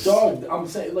years. Dog, I'm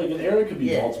saying like an era could be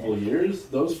Yeah. multiple years.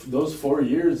 Those 4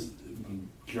 years,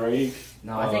 Drake.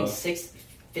 No, I think Uh,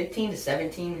 15 to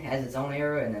 17 has its own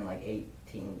era, and then like 18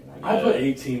 to I 19. put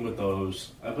 18 with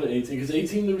those. I put 18 because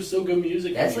 18 there was still good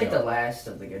music. That's coming like the out. last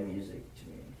of the good music to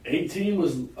me. 18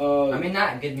 was. I mean,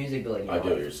 not good music, but like. I get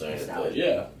what you're saying. nostalgia.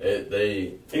 yeah.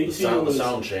 The 18 was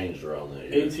sound changed around that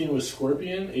year. 18 was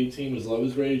Scorpion. 18 was Love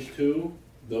Is Rage 2.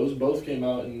 Those both came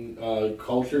out in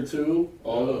Culture 2.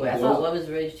 All Wait, I those- thought Love Is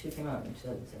Rage 2 came out in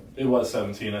 2007. It was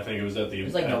 17. I think it was at the. It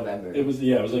was like November. It was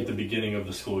It was like the beginning of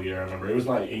the school year. I remember it was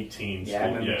like 18. Yeah, I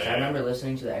school- remember. 'Cause I remember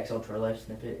listening to the XL Tour Life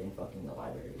snippet in fucking the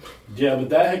library. Yeah, but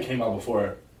that had came out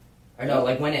before. Or no,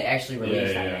 like when it actually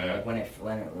released. Yeah, I yeah, mean, yeah. like when it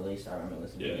released, I remember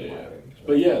listening Yeah, to it in the yeah. library.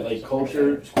 But yeah, like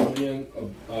Culture, Scorpion,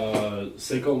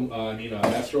 Sicko,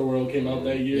 Astro World came out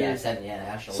that year. Yeah, 7. Yeah,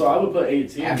 Astro So I World. would put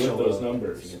 18 Astro with those World.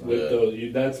 numbers. Yeah. With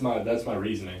those, that's my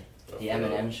reasoning. The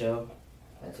Eminem Show.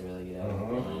 That's a really good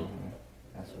album. Uh-huh.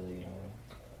 That's a really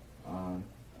good album.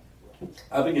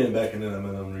 I've been getting back into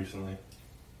Eminem recently.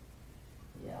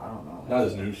 Yeah, I don't know. Not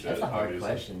his new shit. That's a hard obviously.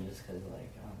 question, just because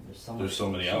like There's so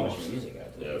many much albums. music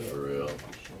out there. Yeah, for real.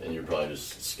 And you're probably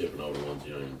just skipping over ones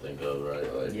you don't even think of,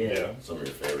 right? Like Yeah. some of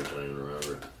your favorites you don't even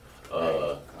remember.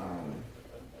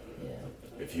 Yeah.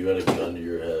 If you had a gun to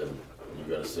your head and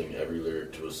you got to sing every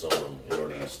lyric to a song in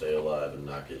order to stay alive and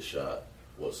not get shot,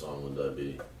 what song would that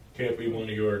be? Can't be one of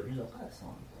your. There's a lot of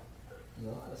songs.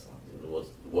 There's a lot of songs.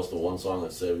 Dude. What's the one song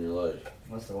that's saving your life?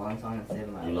 What's the one song that's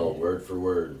saving my You know, life? word for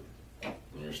word, and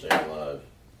you're staying alive.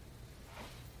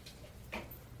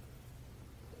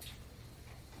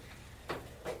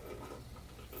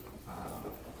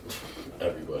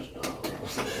 Every question.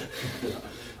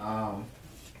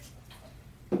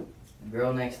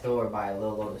 Girl Next Door by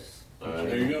Lil Lotus. Alright.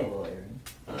 There you go. Lil Aaron.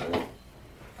 Alright.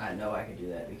 I know I could do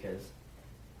that because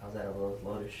I was at a Lil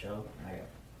Lotus show and I got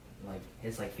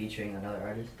it's like featuring another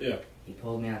artist. Yeah. He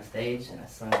pulled me on stage and I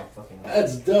sung a fucking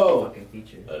That's dope. fucking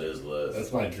feature. That is lit.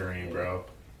 That's my dream, bro.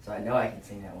 So I know I can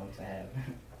sing that one 'cause I have.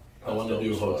 I want to dope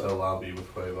do as fuck. Hotel Lobby with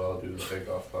Quavo. I'll do the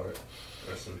takeoff part.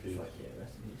 Rest in peace. Fuck yeah,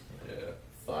 rest in peace. Yeah.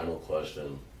 Final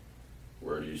question.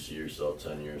 Where do you see yourself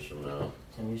 10 years from now?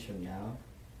 10 years from now,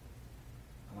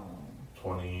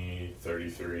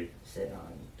 2033. sitting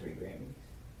on 3 Grammys.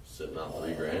 Sitting on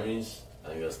 3 Grammys? I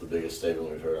think that's the biggest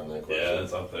statement we've heard on that question. Yeah,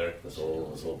 that's up there. This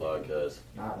whole podcast.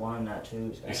 Not 1, not 2.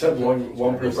 it's got- Except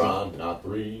one person. LeBron, not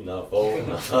 3, not 4,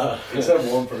 not 5. Except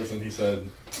one person. He said,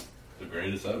 "The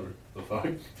greatest ever." The fuck?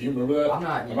 Do you remember that? I'm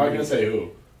not. I'm not gonna say who.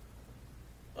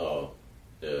 Oh,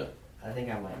 yeah. I think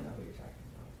I might know who you're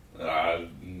talking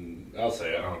about. I'll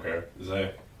say it. I don't care.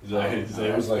 Zay Oh,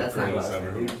 Zay was like that's not greatest what I was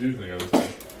ever. Who thinking. do you think I was saying?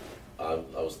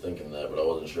 I was thinking that, but I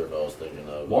wasn't sure if I was thinking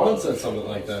of. Juan said something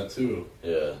like that too.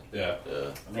 Yeah, Yeah. yeah.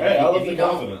 I mean, Hey, I if love you the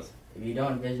don't- confidence. If you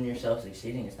don't envision yourself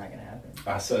succeeding, it's not gonna happen.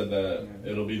 I said that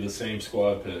it'll be the same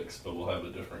squad picks, but we'll have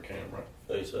a different camera.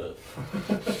 Face it.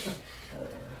 Uh,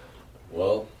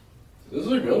 Well, This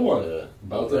is a good one. yeah.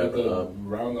 About to Wrap hit it the up.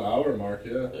 round the hour mark,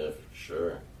 yeah. Yeah, for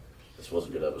sure. This was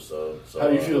a good episode. So, How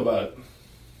do you feel about it?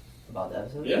 about the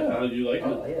episode? Yeah, how do you like it?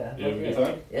 Oh yeah. You have a yeah. good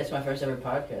time? Yeah, it's my first ever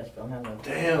podcast, but I'm having a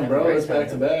Damn, having a bro, great it's back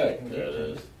time. to back. Yeah, it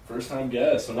is. First time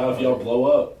guest. So now if y'all blow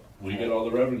up, we get all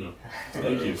the revenue.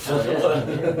 Thank you.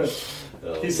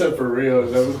 He said for real.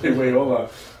 And I was like, wait, hold on.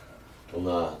 Well,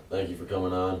 nah. Thank you for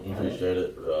coming on. Appreciate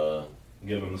it.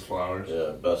 Give him his flowers.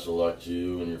 Yeah. Best of luck to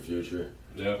you in your future.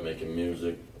 Yeah. Making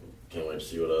music. Can't wait to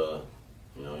see what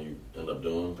you end up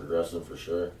doing, progressing for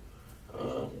sure.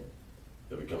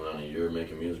 You'll be coming on a year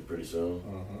making music pretty soon.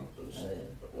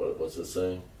 Uh-huh. What's it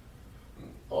say?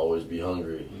 Always be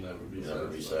hungry. Never Never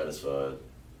be satisfied.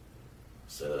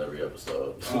 Say that every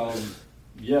episode.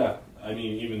 Yeah, I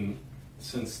mean, even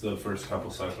since the first couple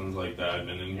sessions like that I've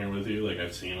been in here with you, like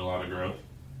I've seen a lot of growth.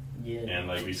 Yeah. And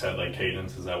like we said, like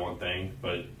cadence is that one thing,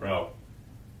 but bro,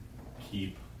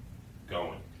 keep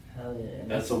going. Hell yeah.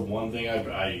 And That's the one thing I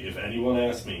if anyone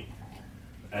asks me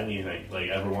anything, like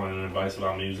ever wanted advice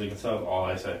about music and stuff, all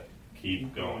I say,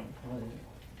 keep going. Hell yeah.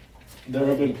 There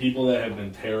have been people that have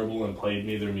been terrible and played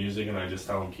me their music, and I just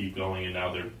tell them keep going, and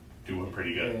now they're doing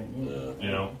pretty good. Yeah.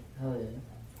 You know, Hell yeah.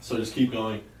 so just keep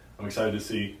going. I'm excited to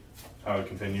see how it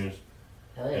continues.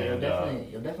 Hell yeah,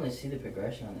 And, you'll definitely see the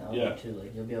progression on the album Yeah. too.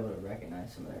 Like you'll be able to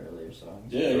recognize some of the earlier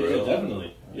songs. Yeah, For real.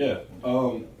 definitely. Yeah.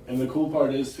 And the cool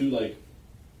part is too, like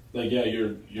yeah, you're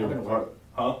I've been part,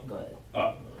 huh? Go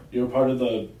ahead. You're part of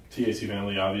the TAC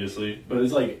family, obviously. But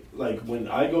it's like when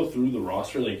I go through the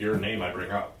roster, like your name I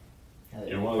bring up. Hell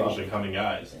yeah. You're one of the up Appreciate and coming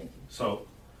guys. Thank you. So,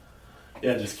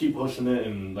 yeah, just keep pushing it,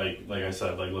 and like I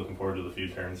said, like looking forward to the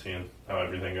future and seeing how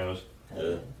everything goes. Hell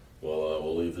Yeah. Well,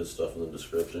 we'll leave his stuff in the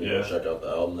description. Yeah. Go check out the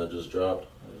album that just dropped.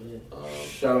 Hell yeah.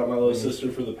 Shout out my little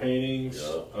sister for the paintings.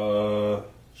 Yeah.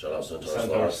 Shout out Centaur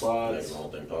Centaur Slots. Slots. Making the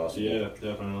whole thing possible. Yeah, You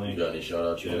definitely. got any shout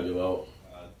outs you want to give out?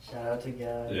 Shout out to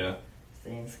God. Yeah.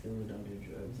 Stay in school. Don't do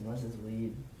drugs unless it's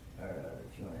weed, or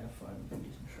if you want to have fun, then do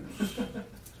some shrooms.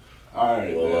 All right.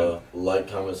 man. Well, like,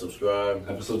 comment, subscribe.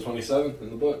 Episode 27 in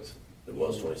the books. It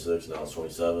was 26, now it's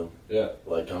 27. Yeah.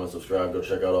 Like, comment, subscribe. Go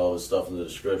check out all his stuff in the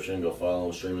description. Go follow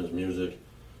him, stream his music.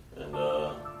 And,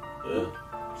 yeah.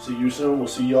 See you soon. We'll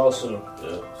see y'all soon.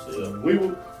 Yeah. See ya. We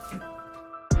will.